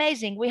is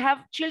amazing. We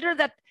have children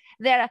that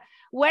they're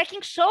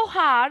working so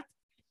hard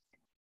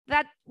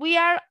that we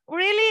are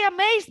really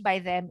amazed by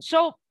them.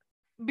 So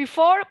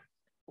before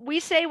we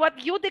say what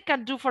EUDEC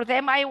can do for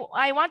them, I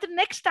wanted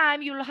next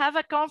time you'll have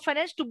a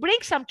conference to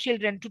bring some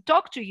children to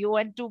talk to you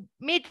and to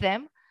meet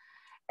them.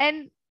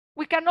 And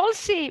we can all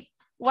see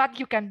what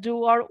you can do,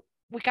 or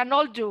we can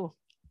all do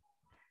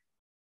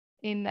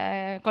in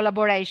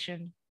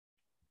collaboration.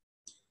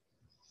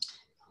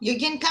 You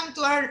can come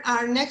to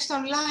our next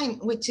online,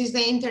 which is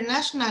the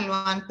international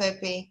one,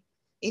 Pepi.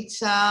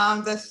 It's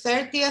on the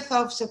 30th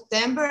of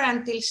September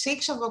until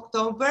 6th of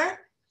October.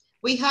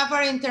 We have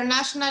our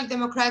International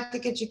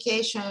Democratic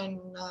Education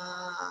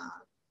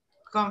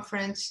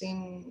conference.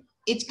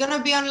 It's going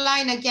to be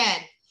online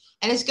again,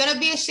 and it's going to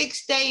be a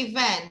 6-day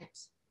event.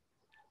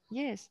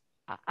 Yes.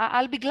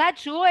 I'll be glad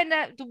to,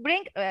 and to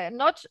bring,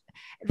 not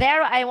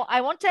there,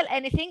 I won't tell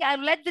anything.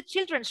 I'll let the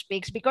children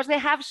speak because they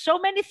have so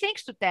many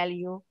things to tell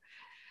you.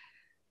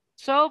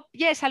 So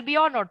yes, I'll be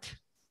honored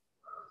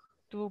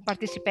to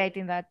participate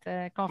in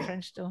that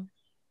conference too.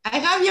 I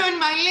have you on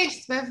my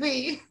list,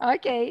 Pepi.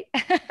 Okay.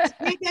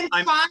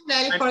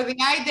 Funnel for the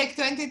EUDEC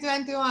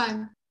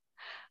 2021.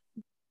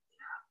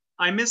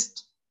 I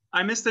missed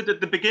it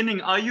at the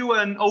beginning. Are you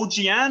an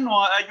OGN or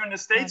are you in a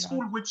state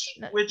school? Which?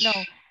 No.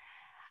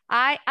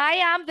 I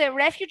am the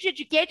Refugee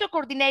Educator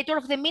Coordinator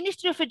of the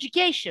Ministry of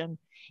Education.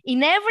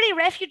 In every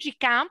refugee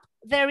camp,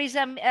 there is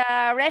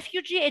a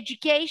Refugee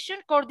Education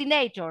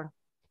Coordinator.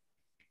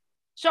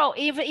 So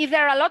if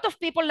there are a lot of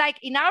people, like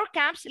in our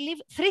camps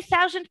live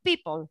 3,000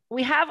 people,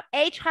 we have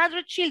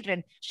 800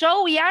 children.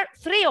 So we are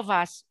 3 of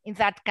us in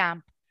that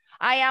camp.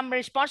 I am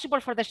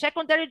responsible for the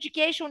secondary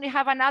education. We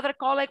have another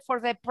colleague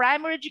for the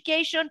primary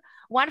education,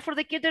 one for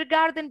the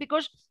kindergarten,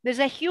 because there's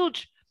a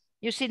huge,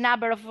 you see,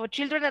 number of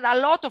children and a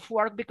lot of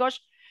work, because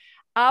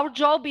our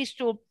job is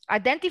to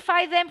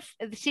identify them,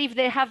 see if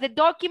they have the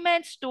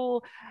documents,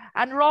 to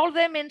enroll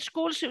them in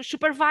schools,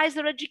 supervise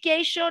their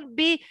education,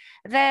 be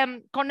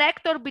the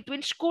connector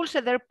between schools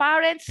and their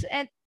parents,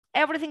 and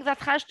everything that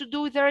has to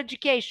do with their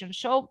education.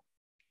 So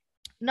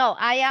no,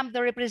 I am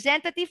the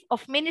representative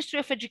of Ministry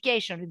of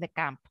Education in the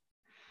camp.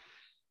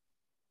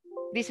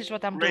 This is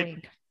what I'm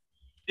doing.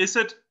 Is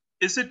it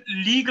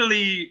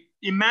legally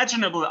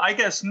imaginable? I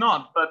guess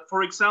not. But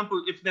for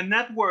example, if the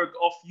network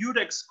of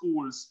EUDEC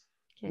schools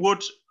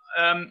would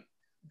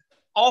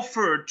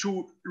offer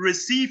to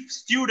receive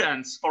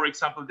students, for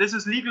example, this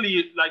is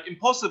legally like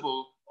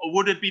impossible? Or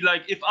would it be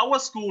like if our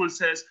school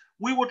says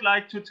we would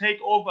like to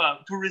take over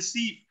to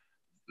receive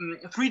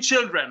 3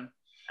 children,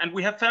 and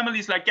we have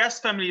families like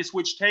guest families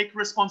which take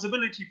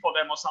responsibility for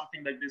them or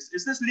something like this?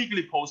 Is this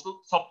legally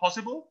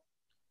possible?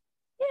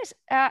 Yes,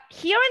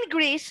 here in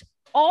Greece,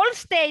 all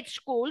state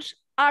schools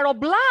are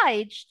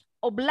obliged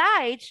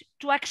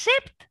to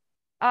accept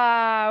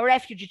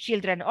refugee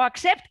children, or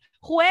accept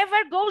whoever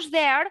goes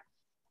there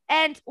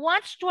and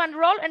wants to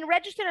enroll and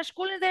register a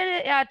school in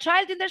their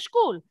child in their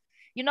school.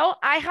 You know,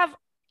 I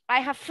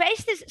have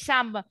faced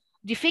some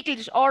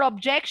difficulties or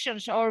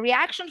objections or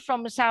reactions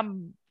from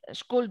some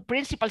school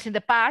principals in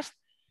the past,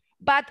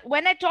 but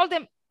when I told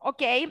them,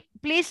 okay,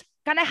 please,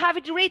 can I have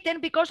it written,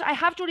 because I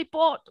have to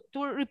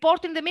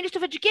report in the Ministry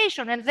of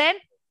Education, and then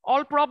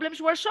all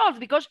problems were solved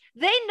because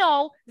they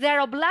know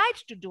they're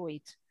obliged to do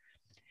it.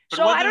 But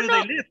so where do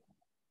they live?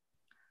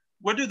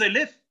 Where do they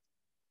live?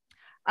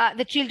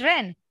 The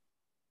children.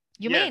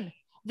 You mean?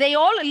 They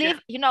all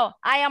live, you know,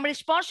 I am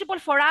responsible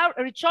for our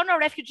Ritsona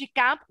refugee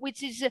camp,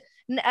 which is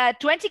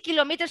 20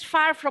 kilometers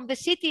far from the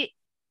city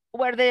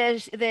where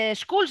the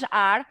schools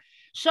are.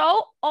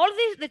 So all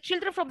the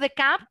children from the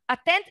camp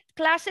attend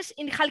classes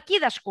in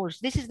Halkida schools.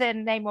 This is the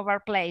name of our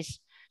place.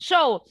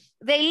 So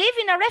they live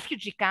in a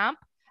refugee camp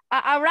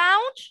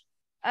around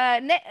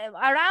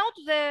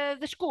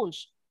the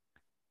schools.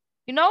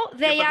 You know,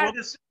 they are.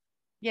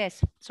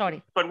 Yes,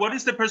 sorry. But what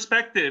is the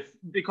perspective?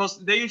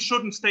 Because they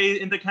shouldn't stay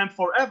in the camp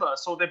forever.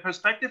 So the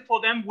perspective for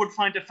them would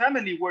find a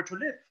family where to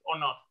live or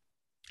not,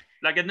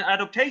 like an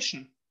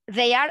adaptation.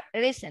 They are,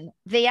 listen,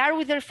 they are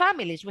with their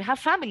families. We have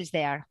families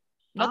there,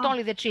 not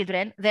only the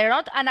children. They're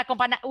not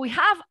unaccompanied. We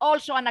have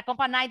also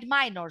unaccompanied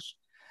minors,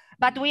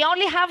 but we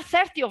only have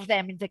 30 of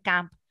them in the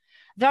camp.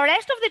 The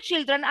rest of the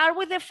children are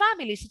with their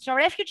families. It's a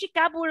refugee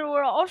camp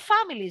where all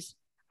families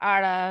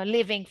are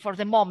living for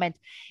the moment.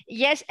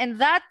 Yes,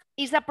 and that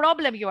is the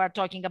problem you are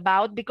talking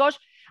about, because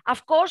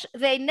of course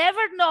they never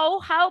know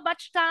how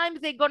much time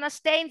they're gonna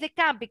stay in the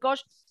camp,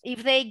 because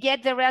if they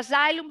get their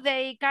asylum,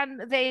 they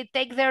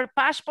take their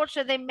passports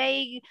and they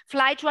may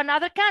fly to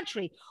another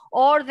country,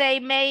 or they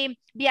may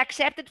be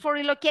accepted for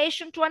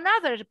relocation to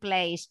another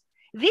place.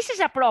 This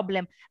is a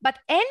problem. But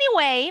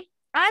anyway,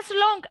 as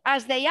long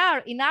as they are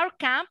in our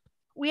camp,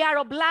 we are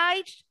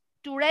obliged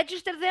to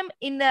register them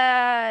in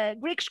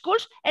Greek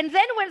schools, and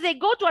then when they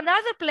go to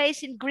another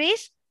place in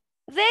Greece,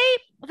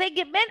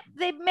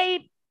 they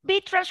may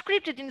be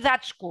transcribed in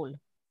that school.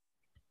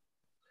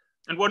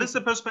 And what is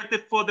the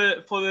perspective for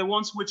the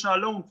ones which are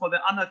alone, for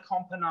the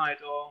unaccompanied?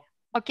 Or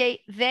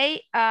okay,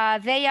 they are.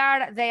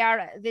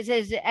 This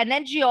is an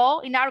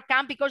NGO in our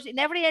camp, because in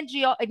every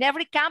NGO, in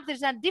every camp,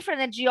 there's a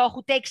different NGO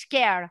who takes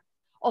care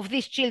of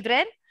these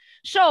children.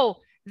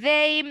 So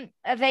they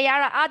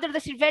are under the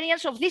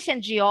surveillance of this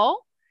NGO.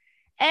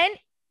 And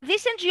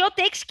this NGO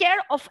takes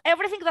care of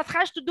everything that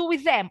has to do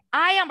with them.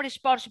 I am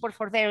responsible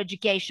for their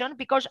education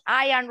because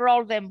I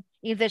enroll them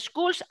in the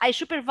schools. I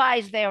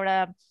supervise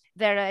their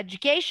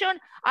education.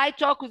 I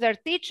talk with their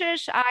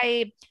teachers.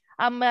 I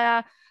am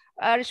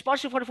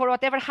responsible for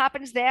whatever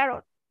happens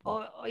there,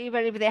 or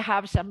even if they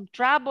have some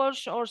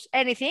troubles or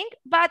anything.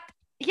 But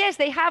yes,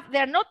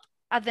 they're not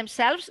at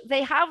themselves.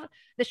 They have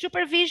the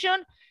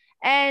supervision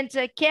and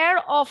care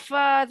of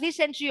this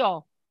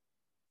NGO.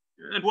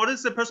 And what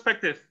is the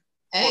perspective?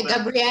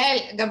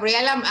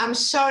 Gabrielle, I'm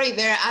sorry.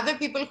 There are other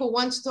people who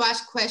want to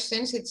ask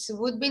questions. It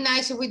would be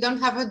nice if we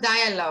don't have a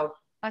dialogue.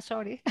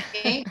 Sorry.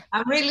 Okay?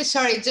 I'm really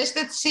sorry. Just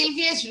that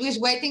Sylvia is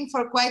waiting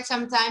for quite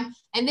some time,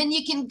 and then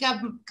you can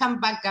come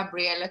back,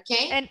 Gabrielle,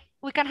 okay? And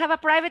we can have a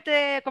private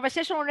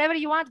conversation whenever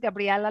you want,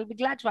 Gabrielle. I'll be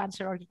glad to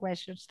answer all your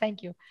questions.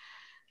 Thank you.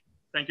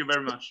 Thank you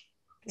very much.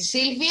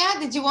 Sylvia,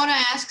 did you want to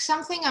ask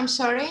something? I'm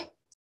sorry.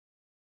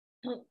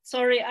 Oh,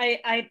 sorry,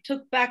 I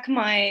took back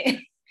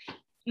my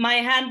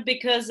hand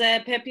because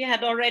Pepi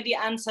had already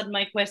answered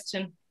my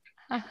question.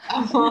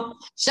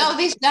 So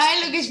this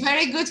dialogue is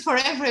very good for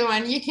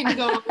everyone. You can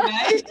go,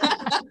 guys.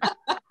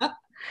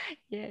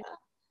 Yeah.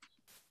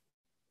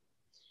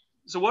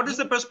 So what is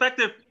the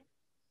perspective?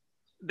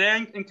 They're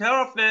in care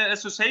of the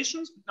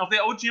associations, of the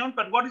OGN,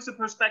 but what is the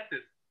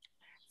perspective?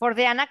 For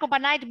the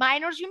unaccompanied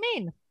minors, you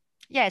mean?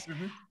 Yes.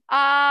 When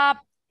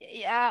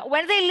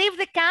they leave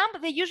the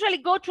camp, they usually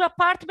go to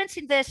apartments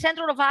in the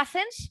center of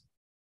Athens.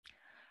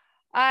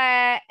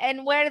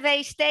 And where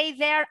they stay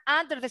there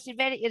under the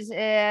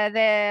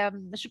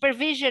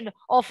supervision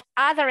of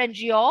other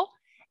NGO.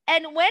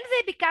 And when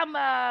they become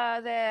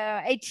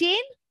 18,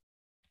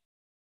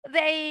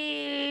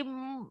 they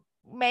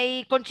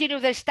may continue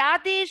their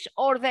studies,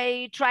 or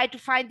they try to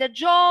find a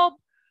job,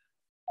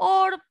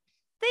 or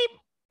they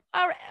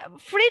are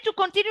free to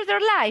continue their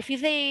life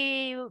if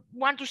they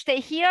want to stay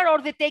here, or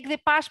they take the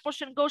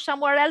passports and go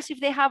somewhere else if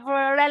they have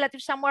a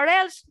relative somewhere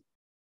else.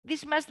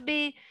 This must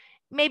be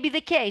maybe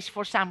the case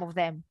for some of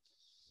them.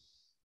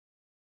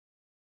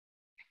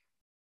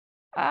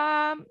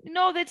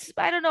 No, that's,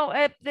 I don't know.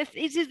 It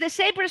is the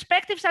same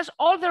perspectives as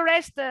all the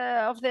rest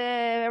of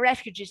the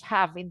refugees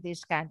have in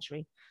this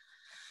country.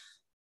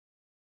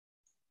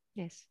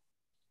 Yes.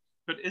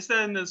 But is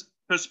there a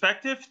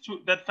perspective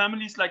that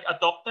families like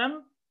adopt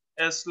them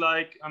as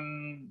like,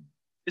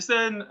 is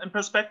there a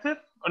perspective?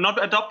 Or not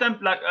adopt them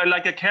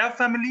like a care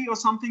family or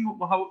something?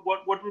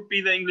 What would be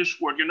the English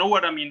word? You know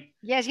what I mean?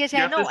 Yes,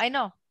 I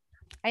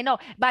know.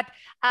 But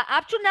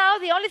up to now,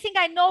 the only thing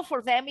I know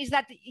for them is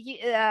that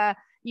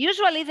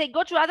usually they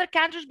go to other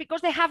countries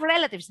because they have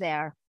relatives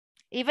there.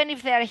 Even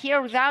if they're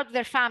here without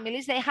their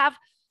families, they have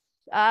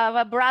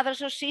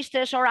brothers or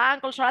sisters or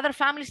uncles or other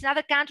families in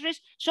other countries.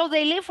 So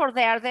they live for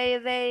there.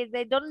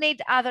 They don't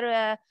need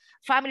other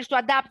families to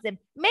adopt them.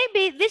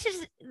 Maybe this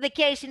is the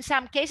case in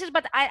some cases,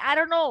 but I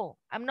don't know.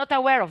 I'm not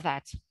aware of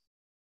that.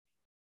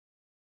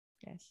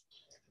 Yes.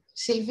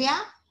 Sylvia?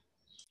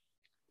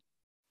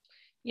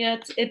 Yeah,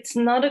 it's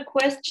not a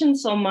question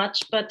so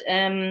much, but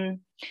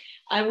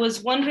I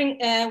was wondering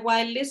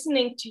while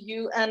listening to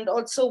you and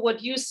also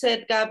what you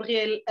said,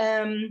 Gabriel,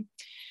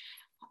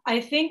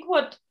 I think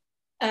what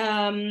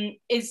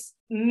is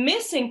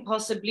missing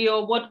possibly,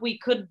 or what we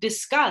could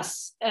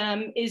discuss,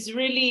 is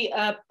really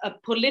a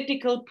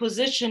political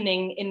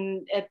positioning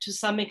in to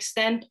some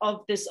extent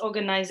of this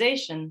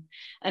organization.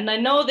 And I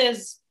know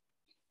there's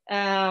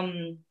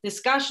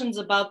discussions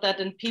about that,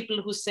 and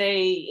people who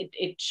say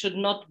it should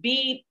not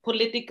be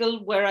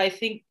political, where I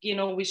think, you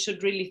know, we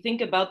should really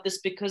think about this,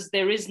 because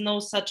there is no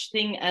such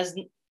thing as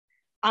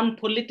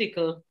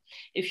unpolitical.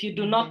 If you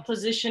do not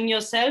position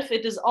yourself,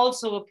 it is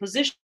also a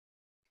position.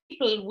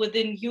 People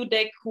within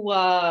EUDEC who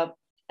are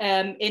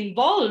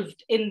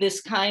involved in this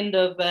kind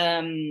of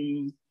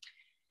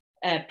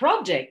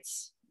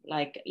projects,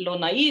 like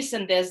Lonais,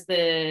 and there's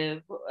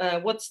the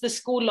what's the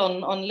school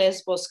on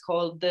Lesbos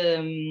called,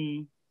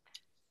 the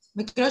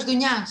Mikros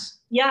Dounias.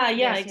 Yeah,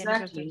 Yes,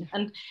 exactly. yeah,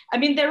 And I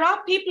mean, there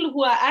are people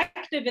who are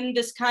active in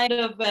this kind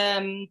of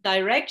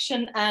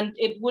direction, and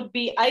it would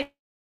be, I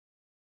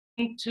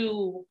think,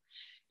 to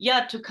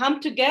come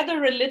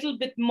together a little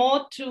bit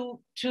more to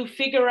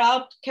figure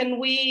out, can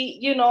we,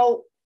 you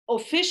know,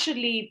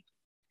 officially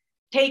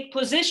take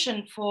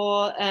position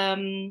for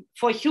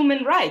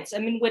human rights? I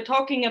mean, we're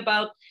talking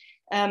about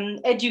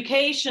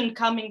education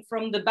coming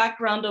from the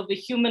background of a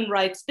human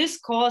rights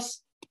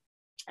discourse,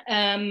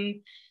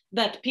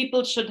 that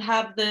people should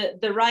have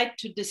the right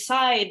to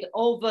decide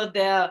over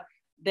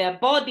their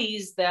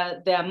bodies,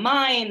 their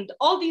mind,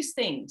 all these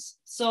things.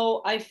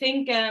 So I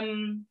think,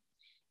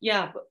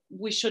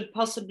 we should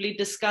possibly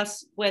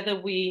discuss whether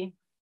we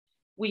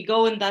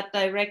go in that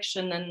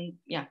direction. And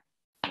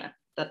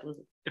that was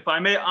it. If I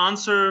may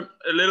answer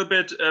a little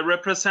bit,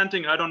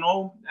 representing, I don't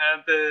know,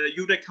 the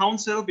EUDEC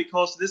Council,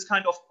 because this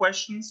kind of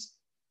questions,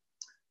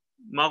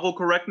 Maro,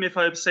 correct me if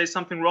I say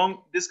something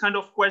wrong, this kind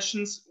of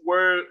questions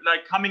were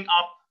like coming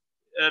up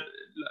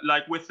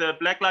like with the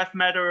Black Lives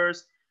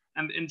Matters,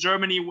 and in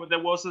Germany there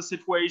was a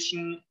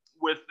situation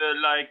with the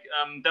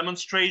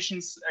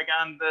demonstrations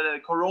against the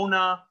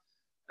Corona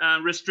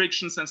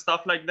restrictions and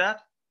stuff like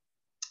that.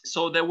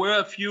 So there were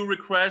a few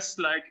requests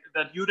like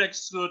that EUDEC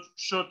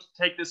should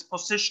take this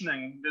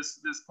positioning, this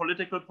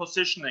political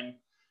positioning.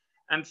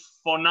 And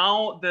for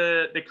now,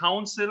 the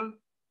council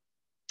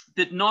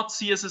did not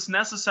see it as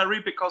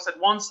necessary, because at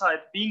one side,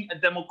 being a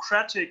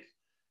democratic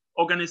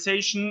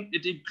organization,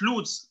 it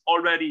includes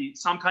already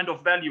some kind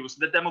of values,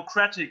 the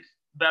democratic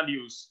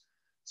values.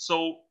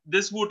 So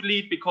this would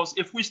lead, because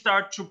if we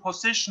start to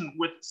position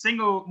with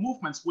single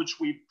movements, which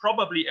we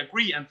probably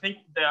agree and think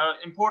they are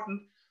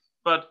important,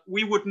 but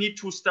we would need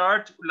to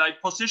start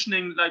like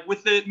positioning like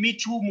with the Me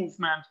Too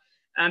movement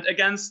and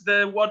against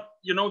the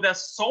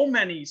there's so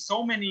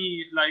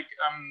many like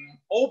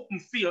open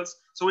fields.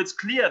 So it's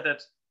clear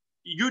that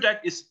EUDEC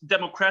is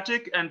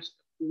democratic and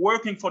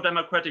working for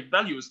democratic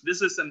values.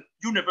 This is a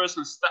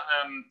universal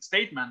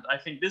statement. I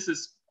think this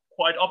is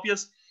quite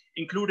obvious,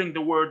 including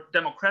the word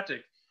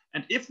democratic.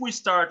 And if we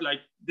start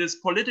like this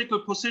political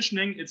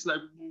positioning, it's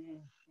like,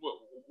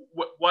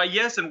 why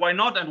yes and why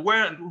not, and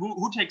where and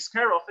who takes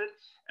care of it.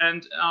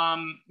 And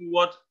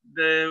what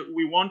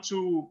we want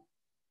to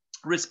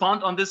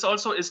respond on this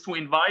also is to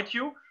invite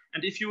you.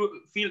 And if you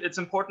feel it's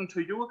important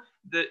to you,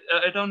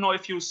 I don't know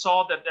if you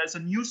saw that there's a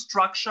new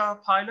structure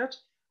pilot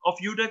of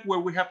EUDEC where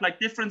we have like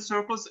different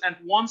circles, and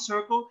one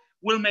circle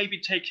will maybe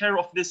take care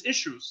of these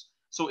issues.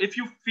 So if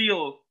you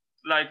feel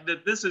like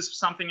that this is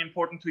something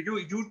important to you,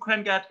 you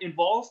can get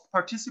involved,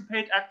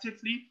 participate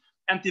actively,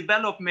 and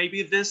develop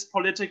maybe this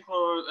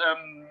political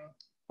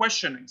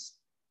questionings.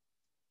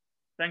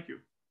 Thank you.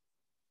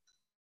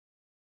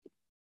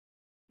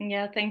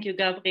 Yeah, thank you,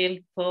 Gabriel,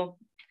 for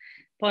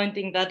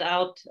pointing that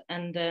out.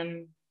 And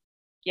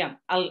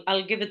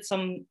I'll give it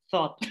some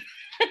thought.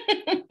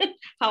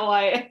 how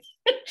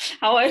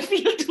I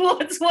feel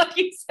towards what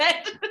you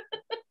said.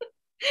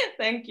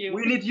 Thank you.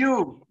 We need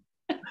you.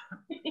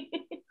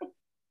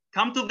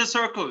 Come to the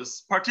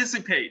circles,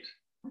 participate.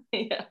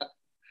 Yeah.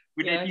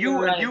 We need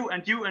you and you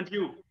and you and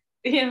you.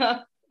 Yeah.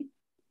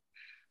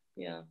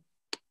 Yeah.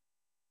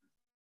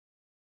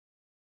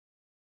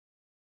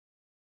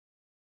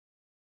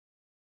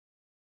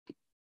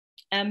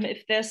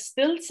 If there's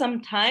still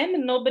some time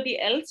and nobody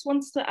else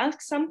wants to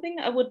ask something,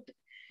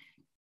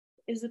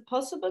 is it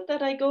possible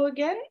that I go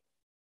again?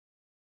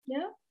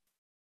 Yeah.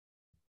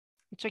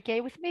 It's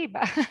okay with me,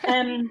 but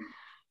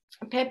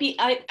Pepi,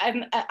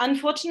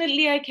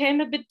 unfortunately I came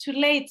a bit too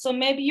late, so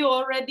maybe you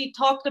already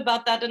talked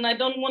about that, and I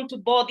don't want to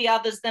bore the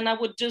others. Then I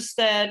would just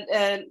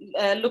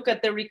look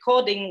at the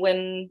recording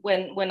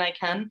when I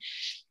can.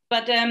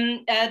 But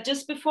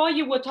just before,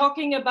 you were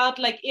talking about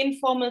like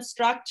informal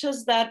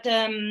structures that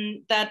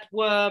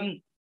were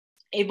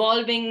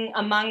evolving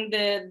among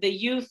the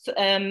youth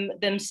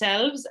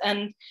themselves.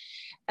 And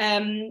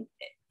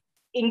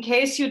in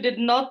case you did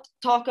not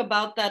talk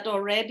about that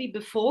already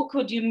before,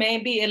 could you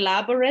maybe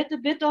elaborate a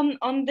bit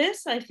on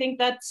this? I think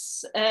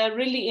that's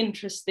really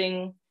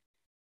interesting.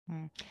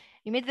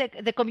 You mean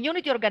the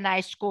community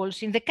organized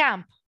schools in the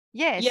camp?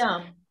 Yes.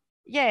 Yeah.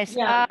 Yes.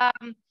 Yeah.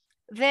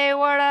 They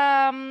were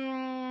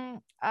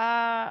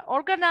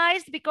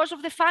organized because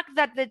of the fact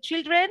that the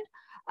children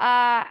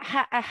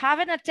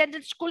haven't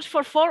attended schools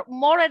for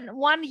more than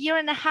 1.5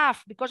 years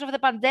because of the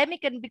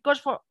pandemic and because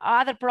for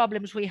other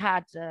problems we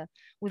had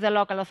with the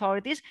local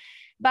authorities.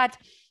 But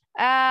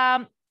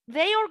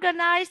they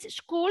organized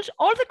schools,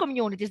 all the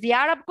communities, the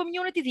Arab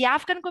community, the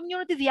Afghan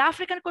community, the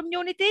African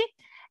community,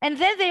 and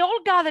then they all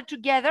gathered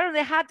together.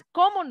 They had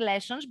common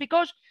lessons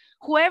because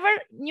whoever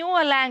knew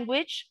a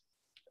language,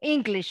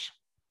 English,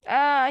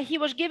 he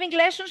was giving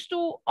lessons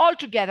to all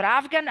together,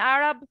 Afghan,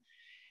 Arab,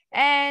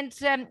 and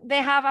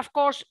they have, of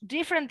course,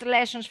 different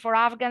lessons for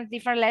Afghan,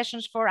 different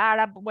lessons for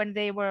Arab when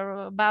they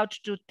were about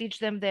to teach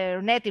them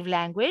their native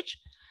language,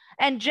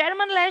 and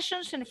German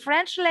lessons and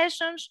French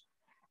lessons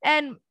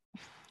and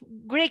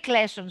Greek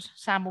lessons,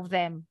 some of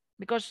them,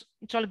 because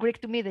it's all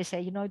Greek to me, they say,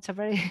 you know, it's a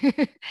very,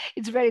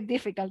 it's very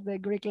difficult, the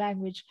Greek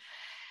language.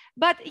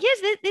 But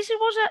yes, this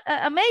was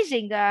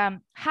amazing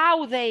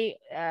how they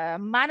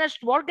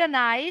managed to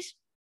organize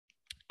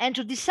and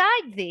to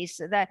decide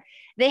this, that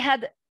they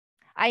had,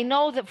 I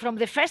know that from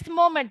the first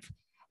moment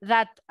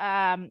that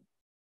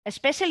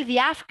especially the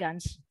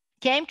Afghans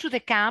came to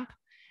the camp,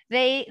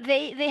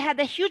 they had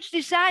a huge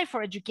desire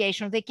for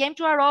education. They came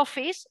to our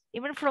office,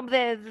 even from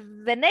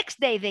the next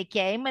day they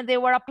came, and they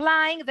were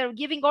applying, they were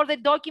giving all the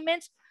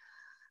documents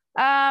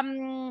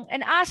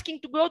and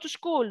asking to go to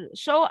school.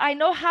 So I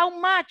know how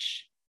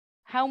much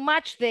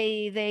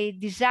they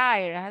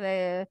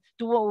desire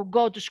to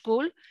go to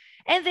school.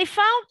 And they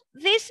found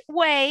this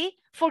way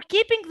for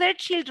keeping their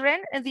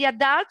children and the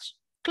adults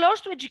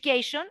close to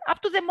education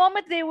up to the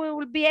moment they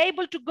will be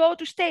able to go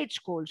to state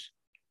schools.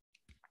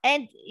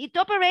 And it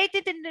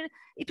operated and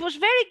it was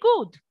very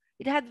good.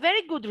 It had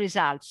very good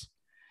results.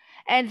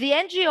 And the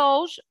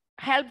NGOs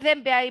helped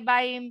them by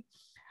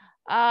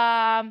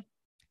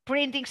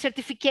printing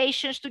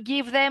certifications to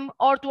give them,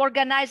 or to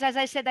organize, as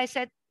I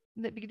said,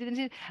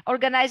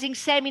 organizing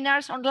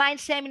seminars, online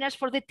seminars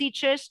for the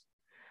teachers,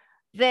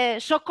 the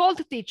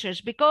so-called teachers,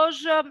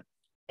 because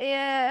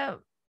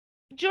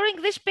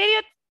during this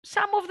period,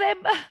 some of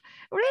them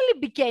really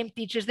became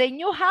teachers. They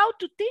knew how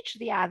to teach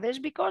the others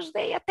because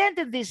they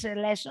attended these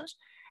lessons.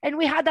 And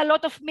we had a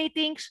lot of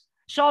meetings,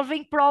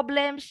 solving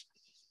problems.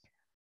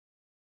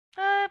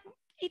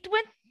 It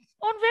went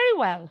on very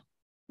well,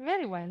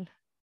 very well.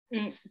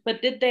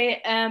 But did they,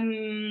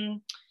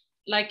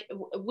 like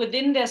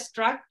within their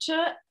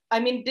structure, I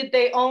mean, did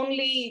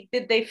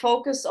they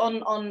focus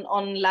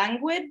on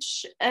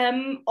language,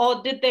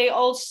 or did they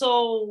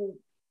also,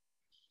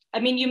 I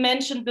mean, you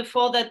mentioned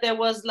before that there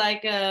was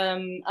like a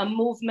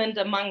movement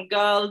among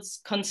girls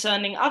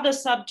concerning other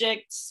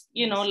subjects,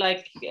 you know,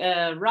 like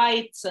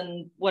rights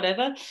and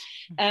whatever.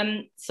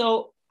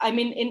 So, I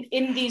mean,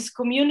 in these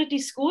community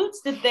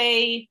schools, did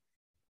they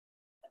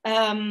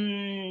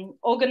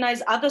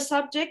organize other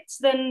subjects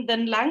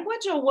than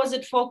language, or was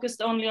it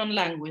focused only on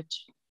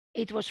language?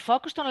 It was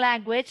focused on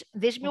language.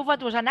 This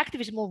movement was an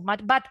activist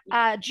movement, but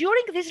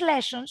during these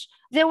lessons,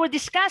 they were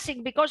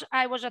discussing, because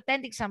I was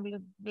attending some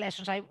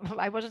lessons,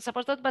 I wasn't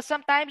supposed to, but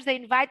sometimes they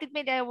invited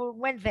me, I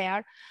went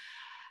there.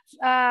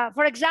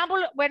 For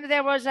example, when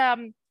there was a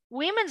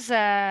women's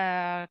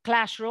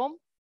classroom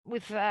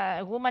with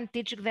a woman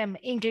teaching them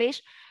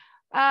English,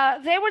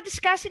 they were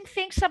discussing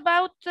things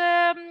about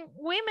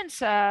women's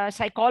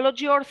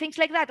psychology or things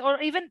like that,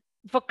 or even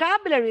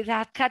vocabulary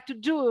that had to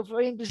do for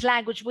English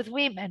language with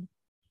women.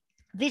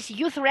 This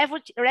youth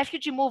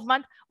refugee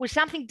movement was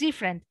something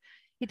different.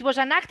 It was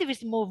an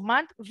activist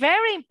movement,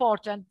 very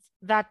important,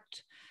 that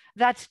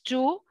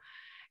too,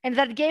 and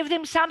that gave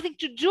them something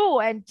to do.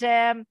 And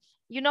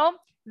you know,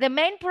 the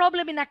main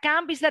problem in a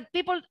camp is that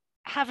people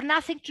have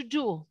nothing to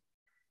do,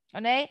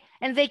 okay?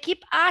 And they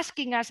keep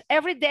asking us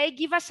every day,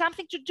 give us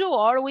something to do,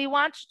 or we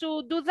want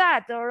to do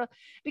that, or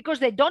because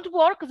they don't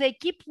work, they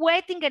keep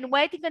waiting and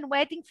waiting and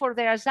waiting for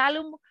their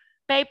asylum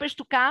papers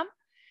to come.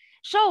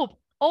 So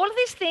all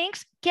these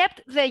things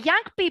kept the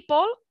young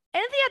people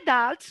and the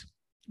adults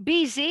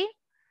busy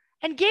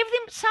and gave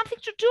them something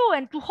to do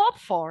and to hope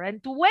for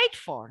and to wait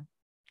for.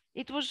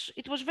 It was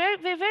very,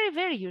 very, very,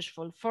 very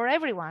useful for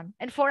everyone,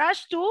 and for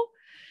us too,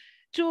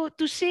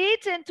 to see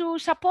it and to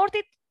support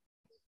it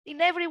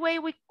in every way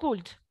we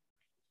could.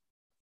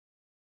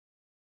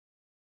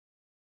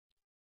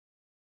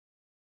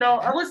 No,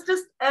 I was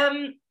just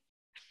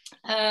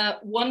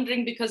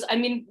wondering, because I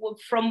mean,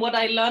 from what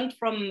I learned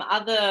from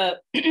other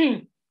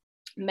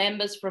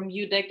members from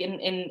EUDEC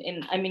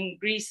in I mean,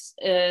 Greece,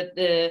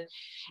 the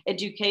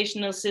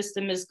educational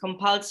system is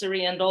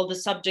compulsory and all the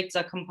subjects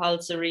are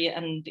compulsory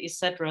and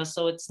etc.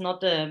 So it's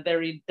not a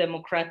very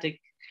democratic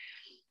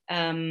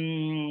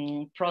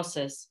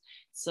process.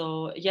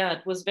 So yeah,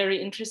 it was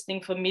very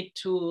interesting for me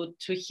to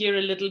hear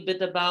a little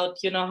bit about,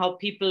 you know, how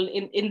people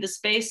in the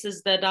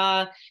spaces that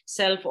are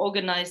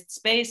self-organized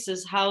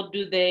spaces, how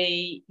do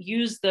they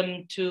use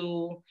them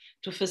to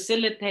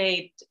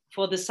facilitate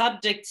for the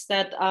subjects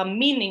that are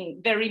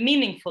very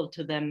meaningful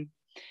to them,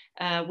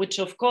 which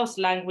of course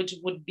language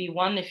would be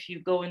one if you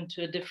go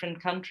into a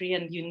different country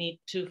and you need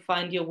to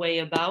find your way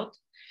about.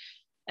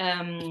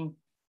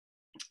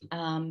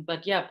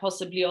 But yeah,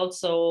 possibly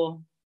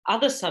also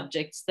other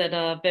subjects that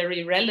are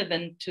very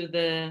relevant to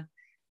the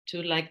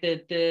like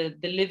the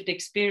lived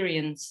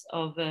experience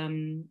of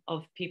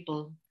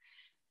people.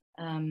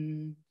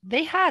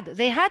 They had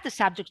the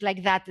subject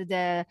like that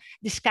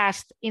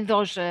discussed in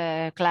those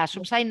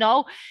classrooms, I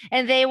know,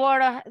 and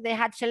they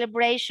had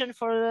celebration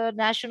for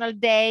national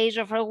days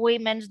or for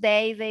Women's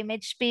Day. They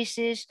made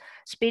speeches,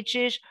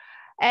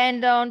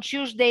 and on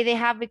Tuesday they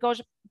have,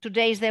 because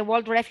today is the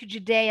World Refugee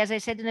Day, as I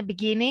said in the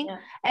beginning, Yeah.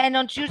 and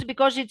on Tuesday,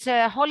 because it's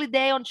a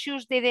holiday, on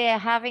Tuesday they are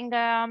having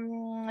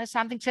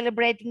something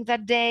celebrating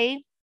that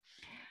day.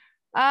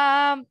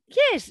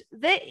 Yes,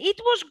 it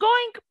was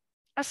going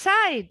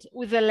aside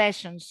with the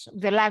lessons,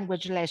 the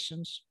language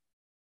lessons.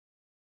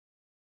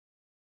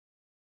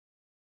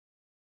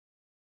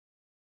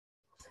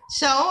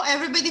 So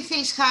everybody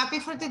feels happy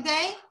for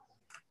today?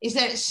 Is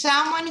there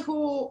someone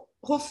who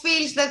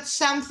feels that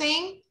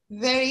something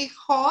very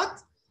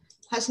hot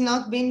has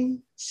not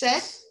been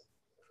said?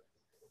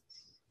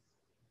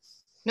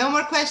 No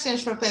more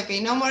questions for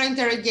Pepi, no more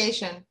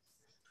interrogation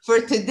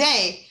for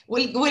today.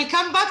 We'll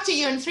come back to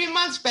you in 3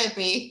 months,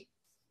 Pepi.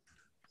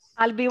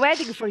 I'll be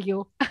waiting for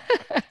you.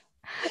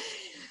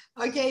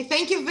 Okay,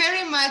 thank you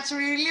very much. We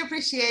really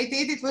appreciate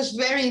it. It was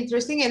very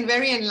interesting and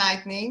very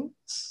enlightening.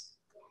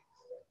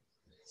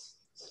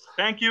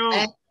 Thank you.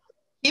 And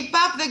keep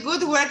up the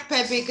good work,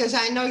 Pepi, because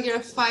I know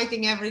you're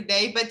fighting every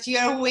day, but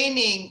you're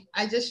winning.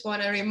 I just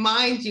want to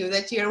remind you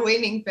that you're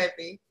winning,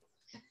 Pepi.